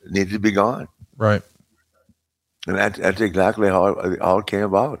guys needed to be gone. Right. And that's exactly how it came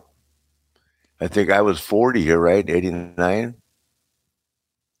about. I think I was 40 here, right? 89.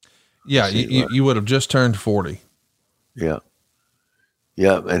 Yeah. You would have just turned 40. Yeah.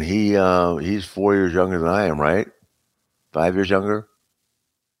 Yeah. And he's 4 years younger than I am, right? 5 years younger.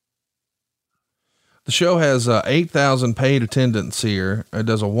 The show has 8,000 paid attendance here. It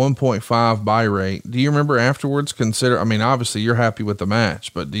does a 1.5 buy rate. Do you remember afterwards obviously you're happy with the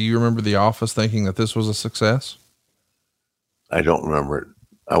match, but do you remember the office thinking that this was a success? I don't remember it.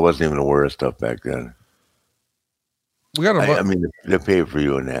 I wasn't even aware of stuff back then. We got they pay for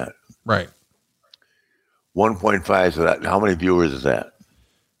you in that. Right. 1.5. So how many viewers is that?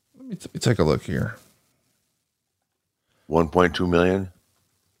 Let me take a look here. 1.2 million.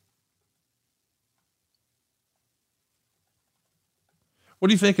 What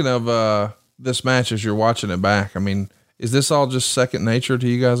are you thinking of this match as you're watching it back? Is this all just second nature to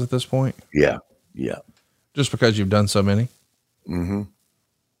you guys at this point? Yeah. Yeah. Just because you've done so many? Mm-hmm.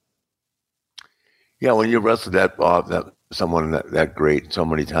 Yeah. When you wrestle someone that great so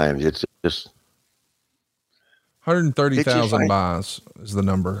many times, it's just 130,000 buys is the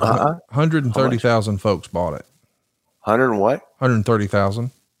number. 130,000 folks bought it. 100 and what? 130,000.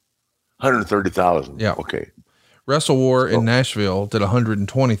 130,000. Yeah. Okay. Wrestle War in Nashville did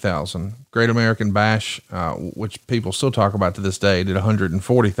 120,000. Great American Bash, which people still talk about to this day, did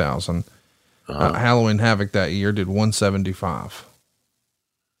 140,000. Halloween Havoc that year did 175.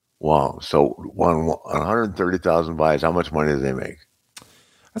 Wow. So 130,000 buys, how much money did they make?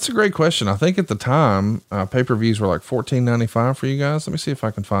 That's a great question. I think at the time, pay-per-views were like $14.95 for you guys. Let me see if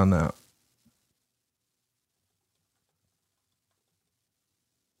I can find that.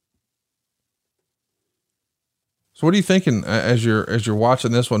 So what are you thinking as you're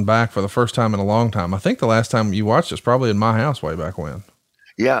watching this one back for the first time in a long time? I think the last time you watched it's probably in my house way back when.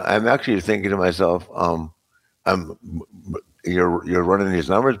 Yeah, I'm actually thinking to myself, you're running these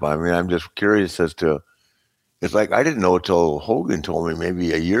numbers by me. I'm just curious as to, it's like I didn't know till Hogan told me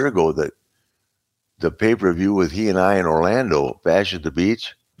maybe a year ago that the pay-per-view with he and I in Orlando, Bash at the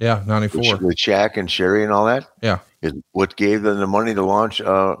Beach. Yeah, 94. With Shaq and Sherry and all that. Yeah. Is what gave them the money to launch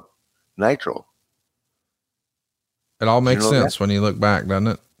Nitro. It all makes sense when you look back, doesn't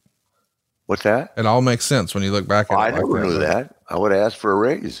it? What's that? It all makes sense when you look back at it. I never knew that. I would have asked for a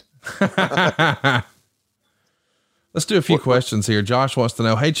raise. Let's do a few questions here. Josh wants to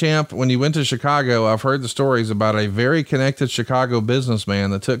know, hey champ, when you went to Chicago, I've heard the stories about a very connected Chicago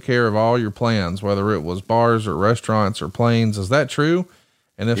businessman that took care of all your plans, whether it was bars or restaurants or planes. Is that true?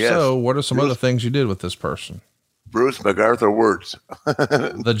 And if so, what are some other things you did with this person? Bruce MacArthur Wirtz.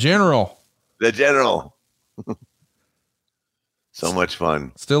 The General. The General. So much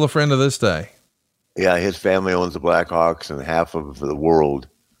fun. Still a friend of this day. Yeah, his family owns the Blackhawks and half of the world.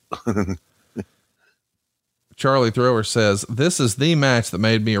 Charlie Thrower says, this is the match that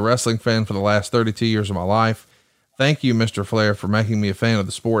made me a wrestling fan for the last 32 years of my life. Thank you, Mr. Flair, for making me a fan of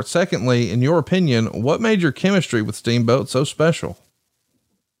the sport. Secondly, in your opinion, what made your chemistry with Steamboat so special?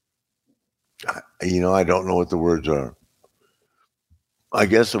 I don't know what the words are. I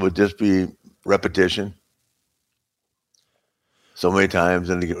guess it would just be repetition. So many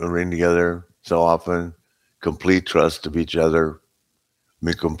times in the ring together, so often, complete trust of each other. I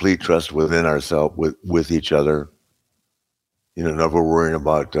mean, complete trust within ourselves, with each other. Never worrying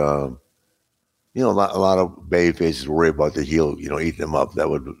about, a lot of baby faces worry about the heel, eating them up. That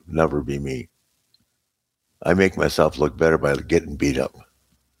would never be me. I make myself look better by getting beat up.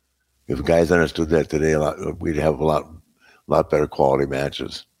 If guys understood that today, we'd have a lot better quality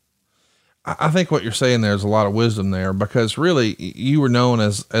matches. I think what you're saying there is a lot of wisdom there, because really you were known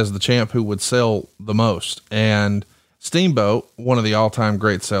as the champ who would sell the most, and Steamboat, one of the all-time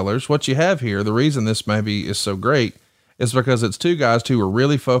great sellers. What you have here, the reason this maybe is so great is because it's two guys who are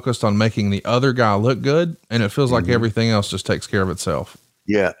really focused on making the other guy look good. And it feels like everything else just takes care of itself.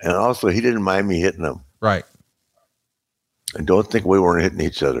 Yeah. And also he didn't mind me hitting him. Right. And don't think we weren't hitting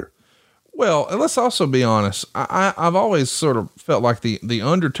each other. Well, and let's also be honest. I've always sort of felt like the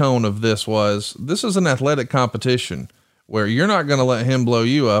undertone of this is an athletic competition where you're not going to let him blow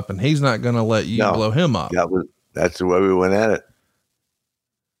you up and he's not going to let you blow him up. That's the way we went at it.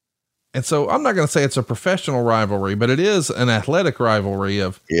 And so I'm not going to say it's a professional rivalry, but it is an athletic rivalry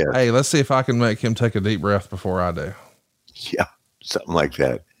of, hey, let's see if I can make him take a deep breath before I do. Yeah. Something like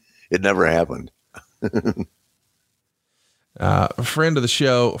that. It never happened. A friend of the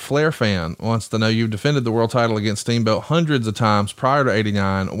show, Flair fan, wants to know, you've defended the world title against Steamboat hundreds of times prior to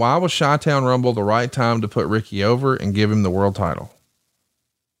 89. Why was Chi-Town Rumble the right time to put Ricky over and give him the world title?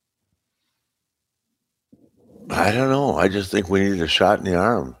 I don't know. I just think we needed a shot in the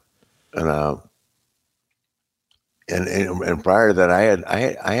arm. And prior to that, I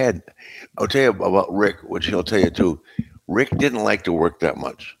had, I'll tell you about Rick, which he'll tell you too. Rick didn't like to work that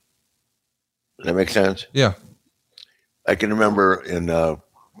much. Does that make sense? Yeah. I can remember in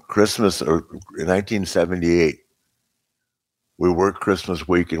Christmas or in 1978, we worked Christmas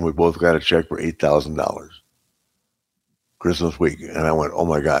week and we both got a check for $8,000 Christmas week. And I went, oh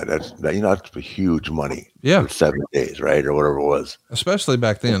my God, that's huge money. Yeah. For 7 days, right? Or whatever it was. Especially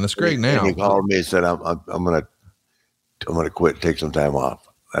back then. That's great now. And he called me and said, I'm going to quit, take some time off.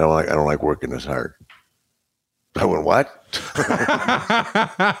 I don't like working this hard. I went, what? What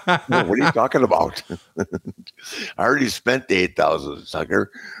are you talking about? I already spent the $8,000,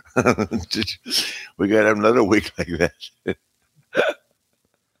 sucker. We got another week like that.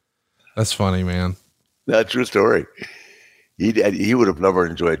 That's funny, man. That's true story. He would have never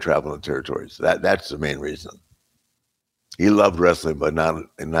enjoyed traveling the territories. That's the main reason. He loved wrestling, but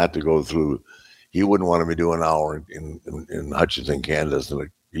not to go through. He wouldn't want me to do an hour in Hutchinson, Kansas, in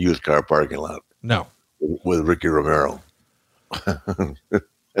a used car parking lot. No. With Ricky Romero.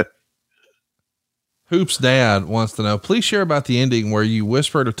 Hoop's dad wants to know, please share about the ending where you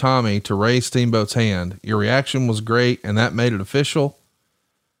whispered to Tommy to raise Steamboat's hand. Your reaction was great, and that made it official.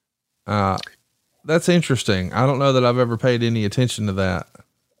 That's interesting. I don't know that I've ever paid any attention to that.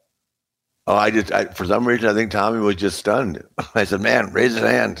 Oh, for some reason, I think Tommy was just stunned. I said, man, raise his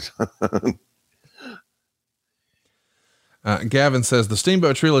hand. Gavin says the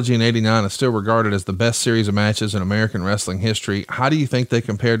Steamboat trilogy in '89 is still regarded as the best series of matches in American wrestling history. How do you think they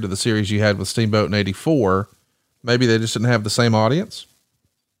compared to the series you had with Steamboat in '84? Maybe they just didn't have the same audience.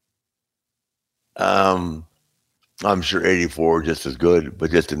 I'm sure '84 just as good,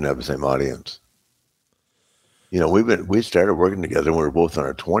 but just didn't have the same audience. You know, we started working together when we were both in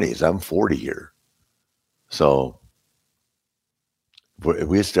our 20s. I'm 40 here. So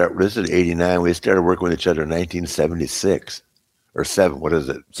this is '89. We started working with each other in 1976 or 7. What is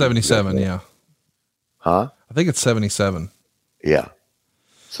it? 77. Yeah. Huh? I think it's 77. Yeah.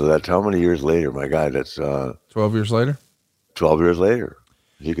 So that's how many years later? My God, that's 12 years later. 12 years later.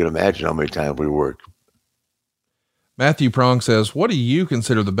 You can imagine how many times we worked. Matthew Prong says, what do you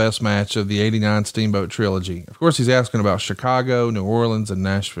consider the best match of the '89 Steamboat trilogy? Of course, he's asking about Chicago, New Orleans, and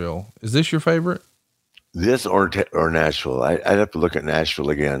Nashville. Is this your favorite? This or Nashville? I'd have to look at Nashville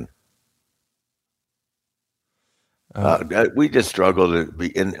again. We just struggled to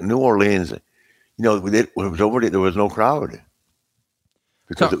be in New Orleans. You know, there was no crowd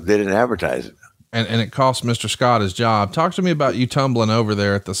because they didn't advertise it. And it cost Mr. Scott his job. Talk to me about you tumbling over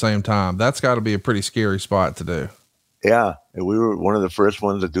there at the same time. That's got to be a pretty scary spot to do. Yeah, and we were one of the first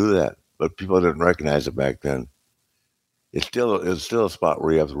ones to do that, but people didn't recognize it back then. It's still a spot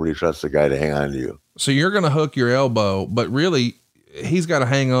where you have to really trust the guy to hang on to you. So you're going to hook your elbow, but really he's got to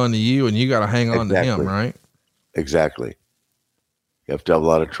hang on to you and you got to hang on to him, right? Exactly. You have to have a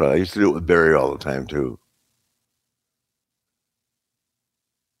lot of trust. I used to do it with Barry all the time too.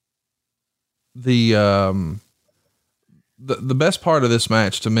 The best part of this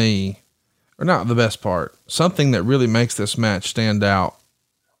match to me, or not the best part, something that really makes this match stand out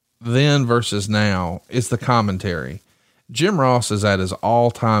then versus now is the commentary. Jim Ross is at his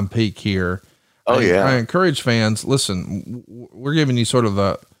all-time peak here. Oh, yeah. I encourage fans, listen, we're giving you sort of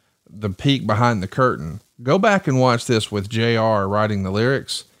the peek behind the curtain. Go back and watch this with JR writing the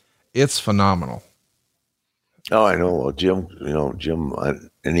lyrics. It's phenomenal. Oh, I know. Well, Jim on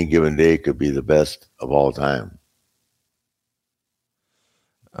any given day could be the best of all time.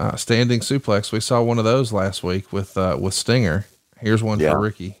 Standing suplex. We saw one of those last week with Stinger. Here's one for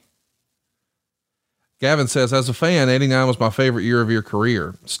Ricky. Gavin says, as a fan, '89 was my favorite year of your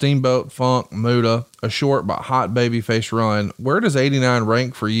career. Steamboat, Funk, Muta, a short but hot babyface run. Where does '89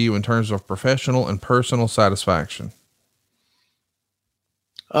 rank for you in terms of professional and personal satisfaction?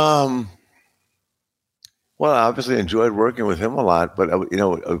 Well, I obviously enjoyed working with him a lot, but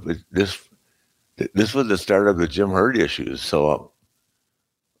this was the start of the Jim Herd issues. So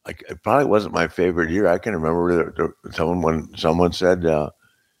it probably wasn't my favorite year. I can remember when someone said,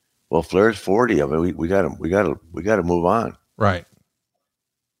 well, Flair's 40. I mean, we got to move on. Right.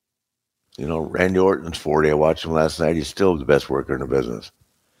 You know, Randy Orton's 40. I watched him last night. He's still the best worker in the business.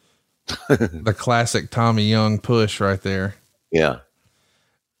 The classic Tommy Young push right there. Yeah.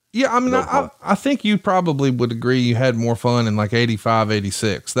 Yeah. I mean, I think you probably would agree you had more fun in like 85,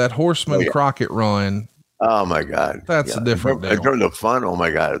 86, that Horseman Crockett run. Oh my God. That's a different deal. In terms of fun. Oh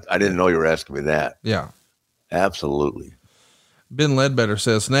my God. I didn't know you were asking me that. Yeah. Absolutely. Ben Ledbetter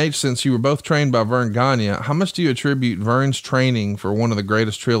says, Nate, since you were both trained by Vern Gagne, how much do you attribute Vern's training for one of the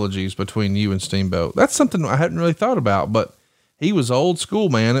greatest trilogies between you and Steamboat? That's something I hadn't really thought about, but he was old school,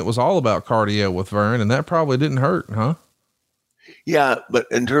 man. It was all about cardio with Vern, and that probably didn't hurt, huh? Yeah. But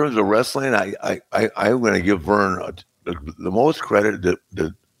in terms of wrestling, I'm going to give Vern the most credit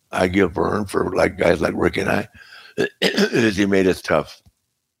that I give Vern for like guys like Rick and I is he made us tough.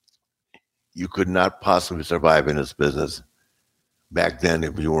 You could not possibly survive in this business back then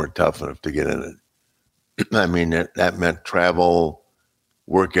if you weren't tough enough to get in it. I mean, that meant travel,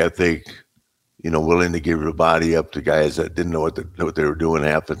 work ethic, willing to give your body up to guys that didn't know what they were doing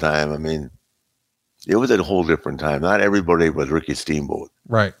half the time. I mean, it was a whole different time. Not everybody was Ricky Steamboat.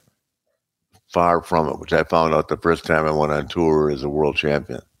 Right. Far from it, which I found out the first time I went on tour as a world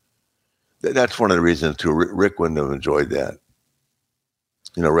champion. That's one of the reasons too. Rick wouldn't have enjoyed that.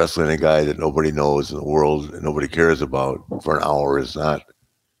 Wrestling a guy that nobody knows in the world and nobody cares about for an hour is not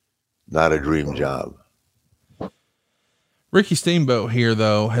a dream job. Ricky Steamboat here,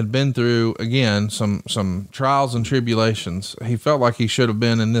 though, had been through, again, some trials and tribulations. He felt like he should have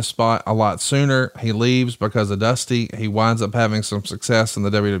been in this spot a lot sooner. He leaves because of Dusty. He winds up having some success in the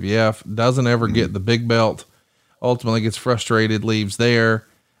WWF, doesn't ever get the big belt, ultimately gets frustrated, leaves there.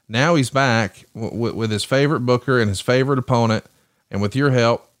 Now he's back with his favorite booker and his favorite opponent. And with your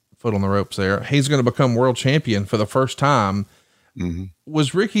help, foot on the ropes there, he's going to become world champion for the first time. Mm-hmm.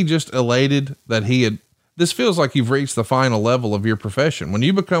 Was Ricky just elated that this feels like you've reached the final level of your profession. When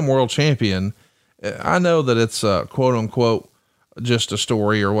you become world champion, I know that it's quote unquote, just a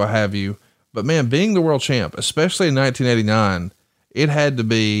story or what have you, but man, being the world champ, especially in 1989, it had to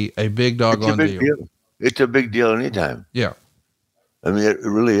be a big doggone deal. It's a big deal anytime. Yeah. I mean, it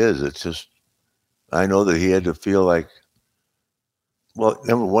really is. It's just, I know that he had to feel like, well,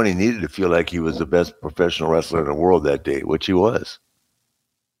 number one, he needed to feel like he was the best professional wrestler in the world that day, which he was.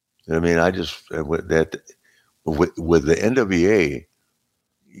 I mean, with the NWA,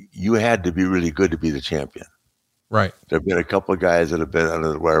 you had to be really good to be the champion. Right. There have been a couple of guys that have been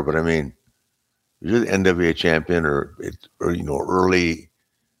under the wire, but I mean, you're the NWA champion or early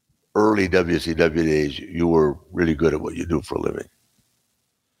WCW days, you were really good at what you do for a living.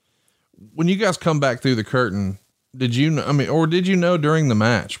 When you guys come back through the curtain, did you know during the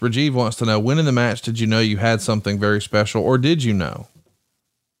match? Rajiv wants to know, when in the match did you know you had something very special, or did you know?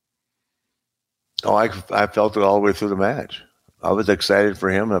 Oh, I felt it all the way through the match. I was excited for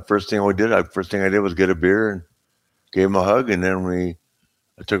him. The first thing I did was get a beer and gave him a hug, and then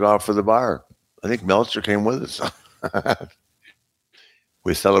I took off for the bar. I think Meltzer came with us.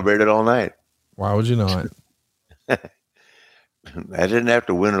 We celebrated all night. Why would you not? I didn't have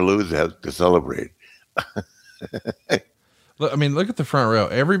to win or lose to celebrate. Look at the front row.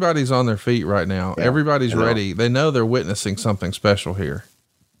 Everybody's on their feet right now. Yeah, everybody's ready. They know they're witnessing something special here.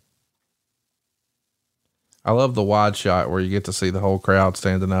 I love the wide shot where you get to see the whole crowd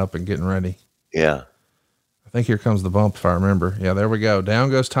standing up and getting ready. Yeah. I think here comes the bump, if I remember. Yeah, there we go. Down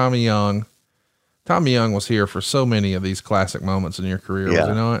goes Tommy Young. Tommy Young was here for so many of these classic moments in your career. Yeah, was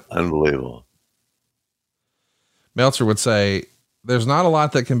he not? Unbelievable. Meltzer would say, there's not a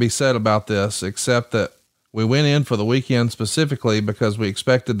lot that can be said about this, except that we went in for the weekend specifically because we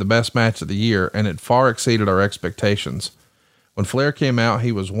expected the best match of the year, and it far exceeded our expectations. When Flair came out,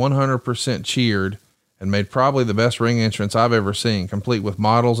 he was 100% cheered and made probably the best ring entrance I've ever seen, complete with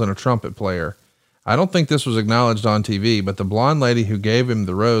models and a trumpet player. I don't think this was acknowledged on TV, but the blonde lady who gave him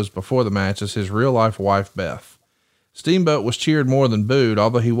the rose before the match is his real life wife, Beth. Steamboat was cheered more than booed,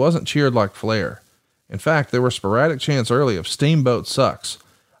 although he wasn't cheered like Flair. In fact, there were sporadic chants early of Steamboat sucks,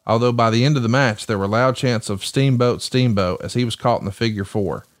 although by the end of the match, there were loud chants of Steamboat, Steamboat, as he was caught in the figure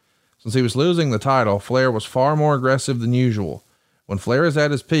 4. Since he was losing the title, Flair was far more aggressive than usual. When Flair is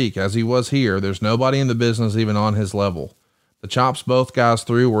at his peak, as he was here, there's nobody in the business even on his level. The chops both guys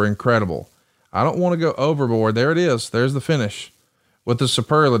threw were incredible. I don't want to go overboard. There it is. There's the finish with the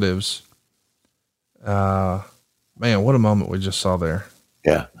superlatives. Man, what a moment we just saw there.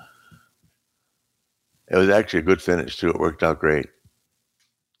 Yeah. It was actually a good finish too. It worked out great.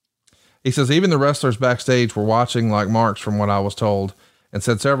 He says, even the wrestlers backstage were watching like marks from what I was told, and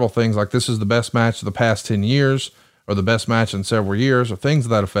said several things like, this is the best match of the past 10 years, or the best match in several years, or things to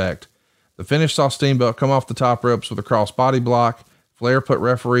that effect. The finish saw Steamboat come off the top ropes with a cross body block. Flair put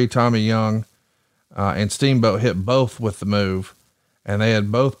referee Tommy Young, and Steamboat hit both with the move, and they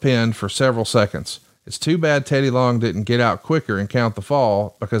had both pinned for several seconds. It's too bad Teddy Long didn't get out quicker and count the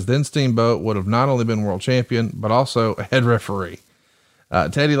fall, because then Steamboat would have not only been world champion, but also a head referee.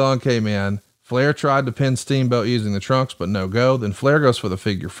 Teddy Long came in. Flair tried to pin Steamboat using the trunks, but no go. Then Flair goes for the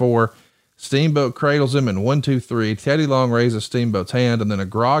figure 4. Steamboat cradles him in 1, 2, 3. Teddy Long raises Steamboat's hand, and then a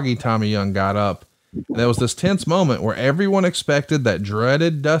groggy Tommy Young got up. And there was this tense moment where everyone expected that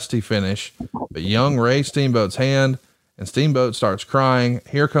dreaded Dusty finish, but Young raised Steamboat's hand, and Steamboat starts crying.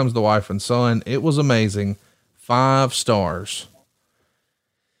 Here comes the wife and son. It was amazing. 5 stars.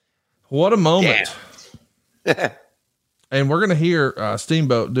 What a moment. Yeah. And we're going to hear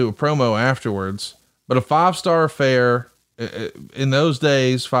Steamboat do a promo afterwards, but a 5-star affair. In those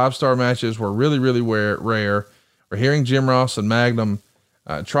days, 5-star matches were really, really rare. We're hearing Jim Ross and Magnum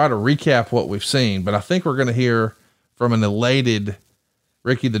try to recap what we've seen, but I think we're going to hear from an elated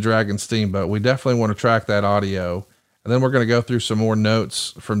Ricky the Dragon Steamboat. We definitely want to track that audio, and then we're going to go through some more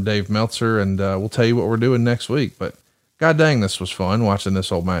notes from Dave Meltzer, and we'll tell you what we're doing next week. But God dang, this was fun watching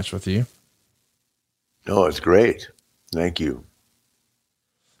this old match with you. No, it's great. Thank you.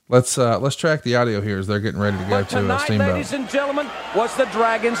 Let's track the audio here as they're getting ready to go to Steamboat. Ladies and gentlemen, was the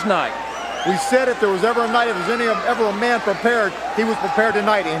Dragon's night. We said if there was ever a night, if there was ever a man prepared, he was prepared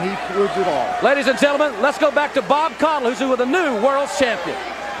tonight, and he proved it all. Ladies and gentlemen, let's go back to Bob Caudle, who's the new world champion.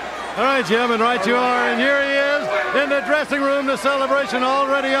 All right, Jim, and right you are, and here he is in the dressing room, the celebration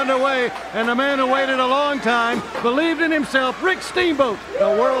already underway, and the man who waited a long time, believed in himself, Rick Steamboat, the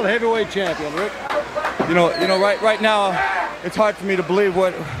world heavyweight champion. Rick? Right now, it's hard for me to believe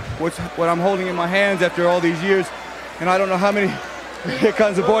what I'm holding in my hands after all these years. And I don't know how many. Here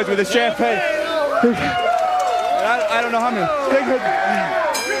comes the boys with the champagne. I don't know how many.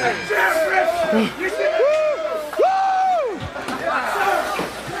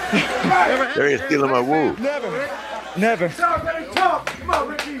 There you're stealing my woo. Never.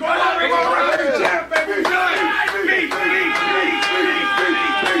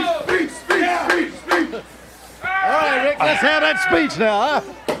 All right, Rick, let's have that speech now, huh?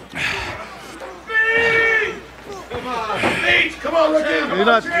 Come on, Ricky.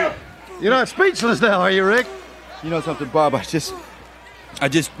 You're not speechless now, are you, Rick? You know something, Bob? I just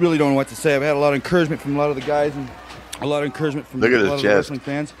really don't know what to say. I've had a lot of encouragement from a lot of the guys and a lot of encouragement from a lot of the wrestling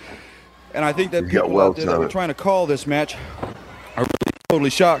fans. And I think that people out there that were trying to call this match are really totally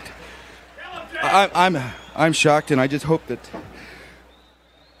shocked. I'm shocked, and I just hope that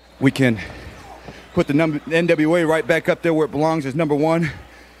we can put the NWA right back up there where it belongs as number one,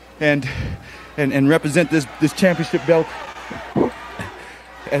 and represent this championship belt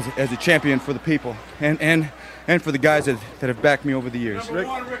as a champion for the people and for the guys that have backed me over the years. Rick,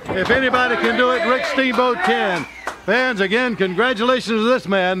 if anybody can do it, Rick Steamboat can. Fans, again, congratulations to this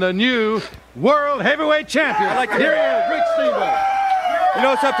man, the new World Heavyweight Champion. Here he is, Rick Steamboat. You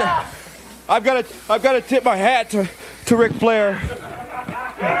know something? I've got to tip my hat to Ric Flair.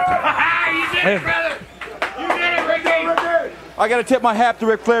 I got to tip my hat to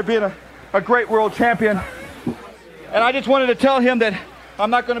Ric Flair being a great world champion. And I just wanted to tell him that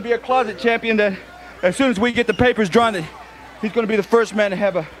I'm not going to be a closet champion, that as soon as we get the papers drawn, that he's going to be the first man to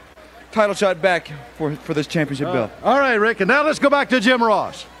have a title shot back for this championship belt. All right, Rick, and now let's go back to Jim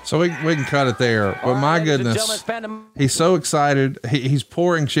Ross. So we can cut it there. But my goodness, he's so excited. He's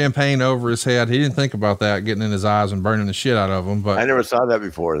pouring champagne over his head. He didn't think about that getting in his eyes and burning the shit out of him. But I never saw that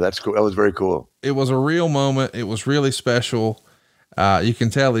before. That's cool. That was very cool. It was a real moment. It was really special. You can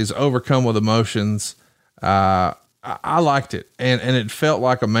tell he's overcome with emotions. I liked it, and it felt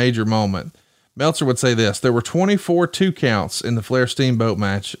like a major moment. Meltzer would say this: there were 24 2 counts in the Flair Steamboat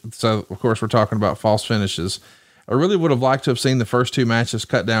match. So of course we're talking about false finishes. I really would have liked to have seen the first 2 matches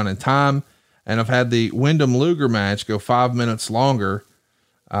cut down in time, and have had the Wyndham Luger match go 5 minutes longer.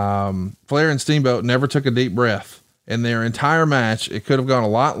 Flair and Steamboat never took a deep breath in their entire match. It could have gone a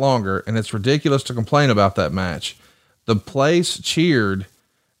lot longer, and it's ridiculous to complain about that match. The place cheered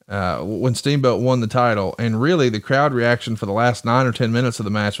when Steamboat won the title, and really the crowd reaction for the last 9 or 10 minutes of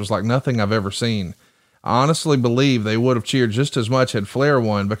the match was like nothing I've ever seen. I honestly believe they would have cheered just as much had Flair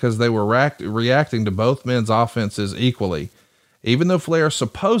won, because they were reacting to both men's offenses equally. Even though Flair is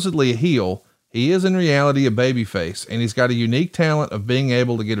supposedly a heel, he is in reality a babyface, and he's got a unique talent of being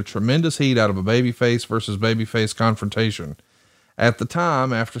able to get a tremendous heat out of a babyface versus babyface confrontation. At the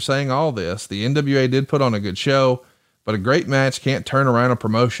time, after saying all this, the NWA did put on a good show, but a great match can't turn around a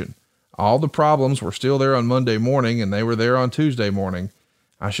promotion. All the problems were still there on Monday morning, and they were there on Tuesday morning.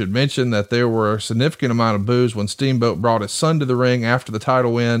 I should mention that there were a significant amount of boos when Steamboat brought his son to the ring after the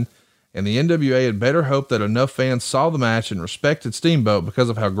title win, and the NWA had better hope that enough fans saw the match and respected Steamboat because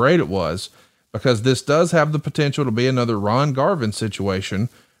of how great it was, because this does have the potential to be another Ron Garvin situation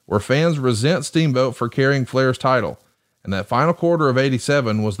where fans resent Steamboat for carrying Flair's title. And that final quarter of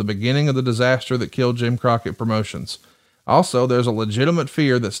 87 was the beginning of the disaster that killed Jim Crockett Promotions. Also, there's a legitimate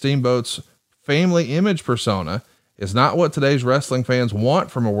fear that Steamboat's family image persona is not what today's wrestling fans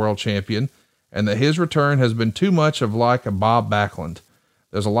want from a world champion, and that his return has been too much of like a Bob Backlund.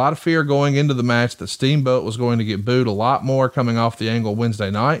 There's a lot of fear going into the match that Steamboat was going to get booed a lot more coming off the angle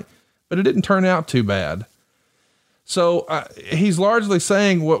Wednesday night, but it didn't turn out too bad. So he's largely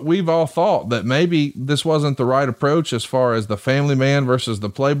saying what we've all thought, that maybe this wasn't the right approach as far as the family man versus the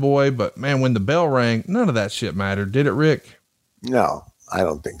playboy, but man, when the bell rang, none of that shit mattered. Did it, Rick? No, I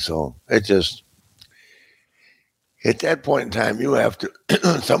don't think so. It just, at that point in time, you have to,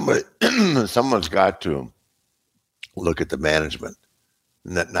 someone's got to look at the management,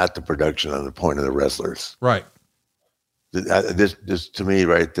 not the production on the point of the wrestlers. Right. This to me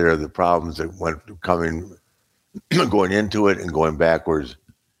right there, the problems that going into it and going backwards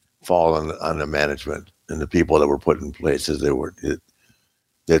fall on the management and the people that were put in places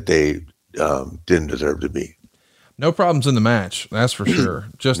that they didn't deserve to be. No problems in the match. That's for sure.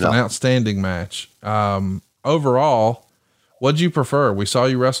 Just an outstanding match. Overall, what'd you prefer? We saw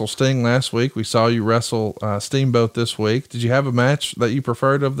you wrestle Sting last week. We saw you wrestle Steamboat this week. Did you have a match that you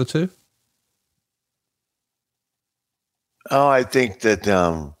preferred of the two? Oh, I think that,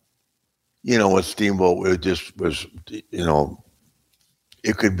 with Steamboat, it just was,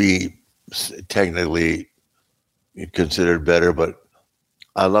 it could be technically considered better, but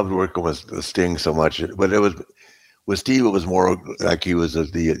I loved working with Sting so much. But it was, With Steve, it was more like he was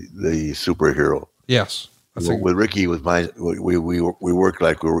the superhero. Yes. With Ricky, we worked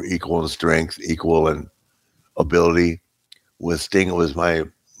like we were equal in strength, equal in ability. With Sting, it was my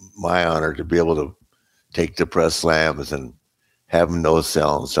honor to be able to take the press slams and have him no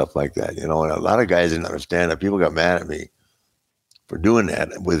sell and stuff like that. And a lot of guys didn't understand that. People got mad at me for doing that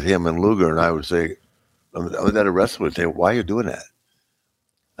with him and Luger. And I would say, I was at a wrestler would say, "Why are you doing that?"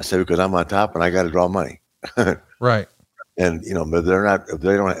 I said, "Because I'm on top and I got to draw money." Right. And but they're not. If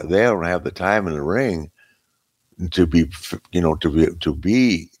they don't have the time in the ring to be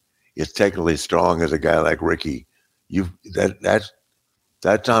as technically strong as a guy like Ricky.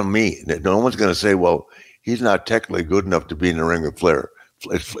 That's on me. No one's going to say, "Well, he's not technically good enough to be in the ring with Flair."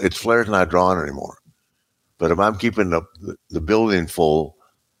 It's Flair's not drawn anymore. But if I'm keeping the building full,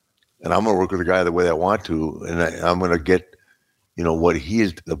 and I'm going to work with the guy the way I want to, and I'm going to get, what he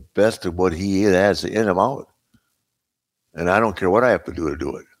is, the best of what he has in him out. And I don't care what I have to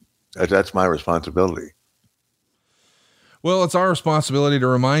do it. That's my responsibility. Well, it's our responsibility to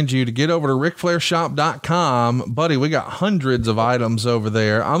remind you to get over to RicFlairShop.com. Buddy, we got hundreds of items over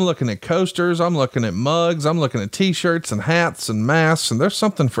there. I'm looking at coasters. I'm looking at mugs. I'm looking at t-shirts and hats and masks. And there's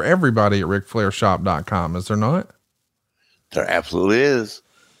something for everybody at RicFlairShop.com. Is there not? There absolutely is.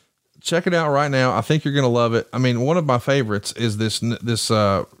 Check it out right now. I think you're going to love it. I mean, one of my favorites is this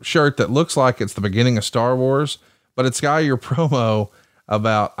shirt that looks like it's the beginning of Star Wars, but it's got your promo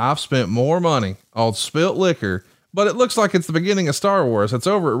about I've spent more money on spilt liquor, but it looks like it's the beginning of Star Wars. It's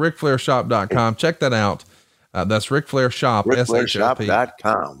over at RicFlairShop.com. Check that out. That's Ric Flair Shop.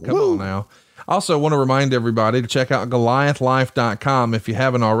 RicFlairShop.com. Come on now. Also want to remind everybody to check out GoliathLife.com if you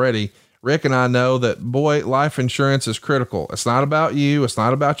haven't already. Rick and I know that, boy, life insurance is critical. It's not about you. It's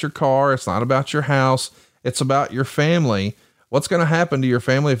not about your car. It's not about your house. It's about your family. What's going to happen to your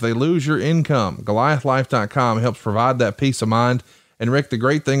family if they lose your income? GoliathLife.com helps provide that peace of mind. And Rick, the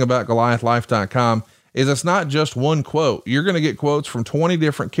great thing about GoliathLife.com is it's not just one quote. You're going to get quotes from 20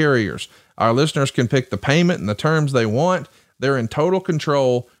 different carriers. Our listeners can pick the payment and the terms they want. They're in total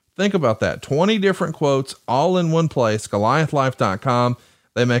control. Think about that. 20 different quotes all in one place. GoliathLife.com.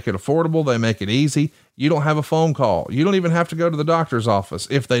 They make it affordable. They make it easy. You don't have a phone call. You don't even have to go to the doctor's office.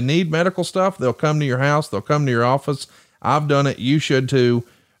 If they need medical stuff, they'll come to your house. They'll come to your office. I've done it. You should too.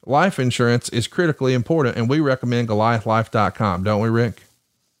 Life insurance is critically important, and we recommend GoliathLife.com. Don't we, Rick?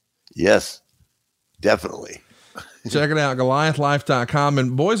 Yes. Definitely. Check it out, GoliathLife.com.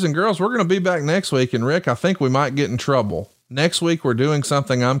 And boys and girls, we're going to be back next week. And Rick, I think we might get in trouble. Next week, we're doing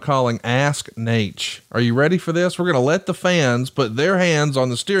something I'm calling Ask Nate. Are you ready for this? We're going to let the fans put their hands on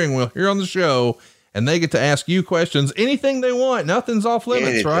the steering wheel here on the show, and they get to ask you questions, anything they want. Nothing's off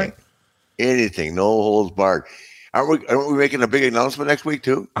limits, right? Anything, no holds barred. Aren't we making a big announcement next week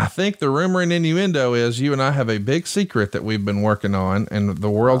too? I think the rumor and innuendo is you and I have a big secret that we've been working on, and the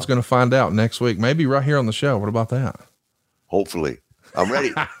world's going to find out next week, maybe right here on the show. What about that? Hopefully. I'm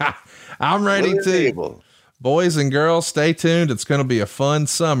ready. I'm ready too. Boys and girls, stay tuned. It's going to be a fun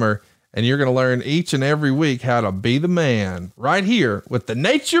summer, and you're going to learn each and every week how to be the man right here with the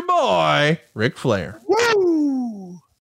Nature Boy, Ric Flair. Woo!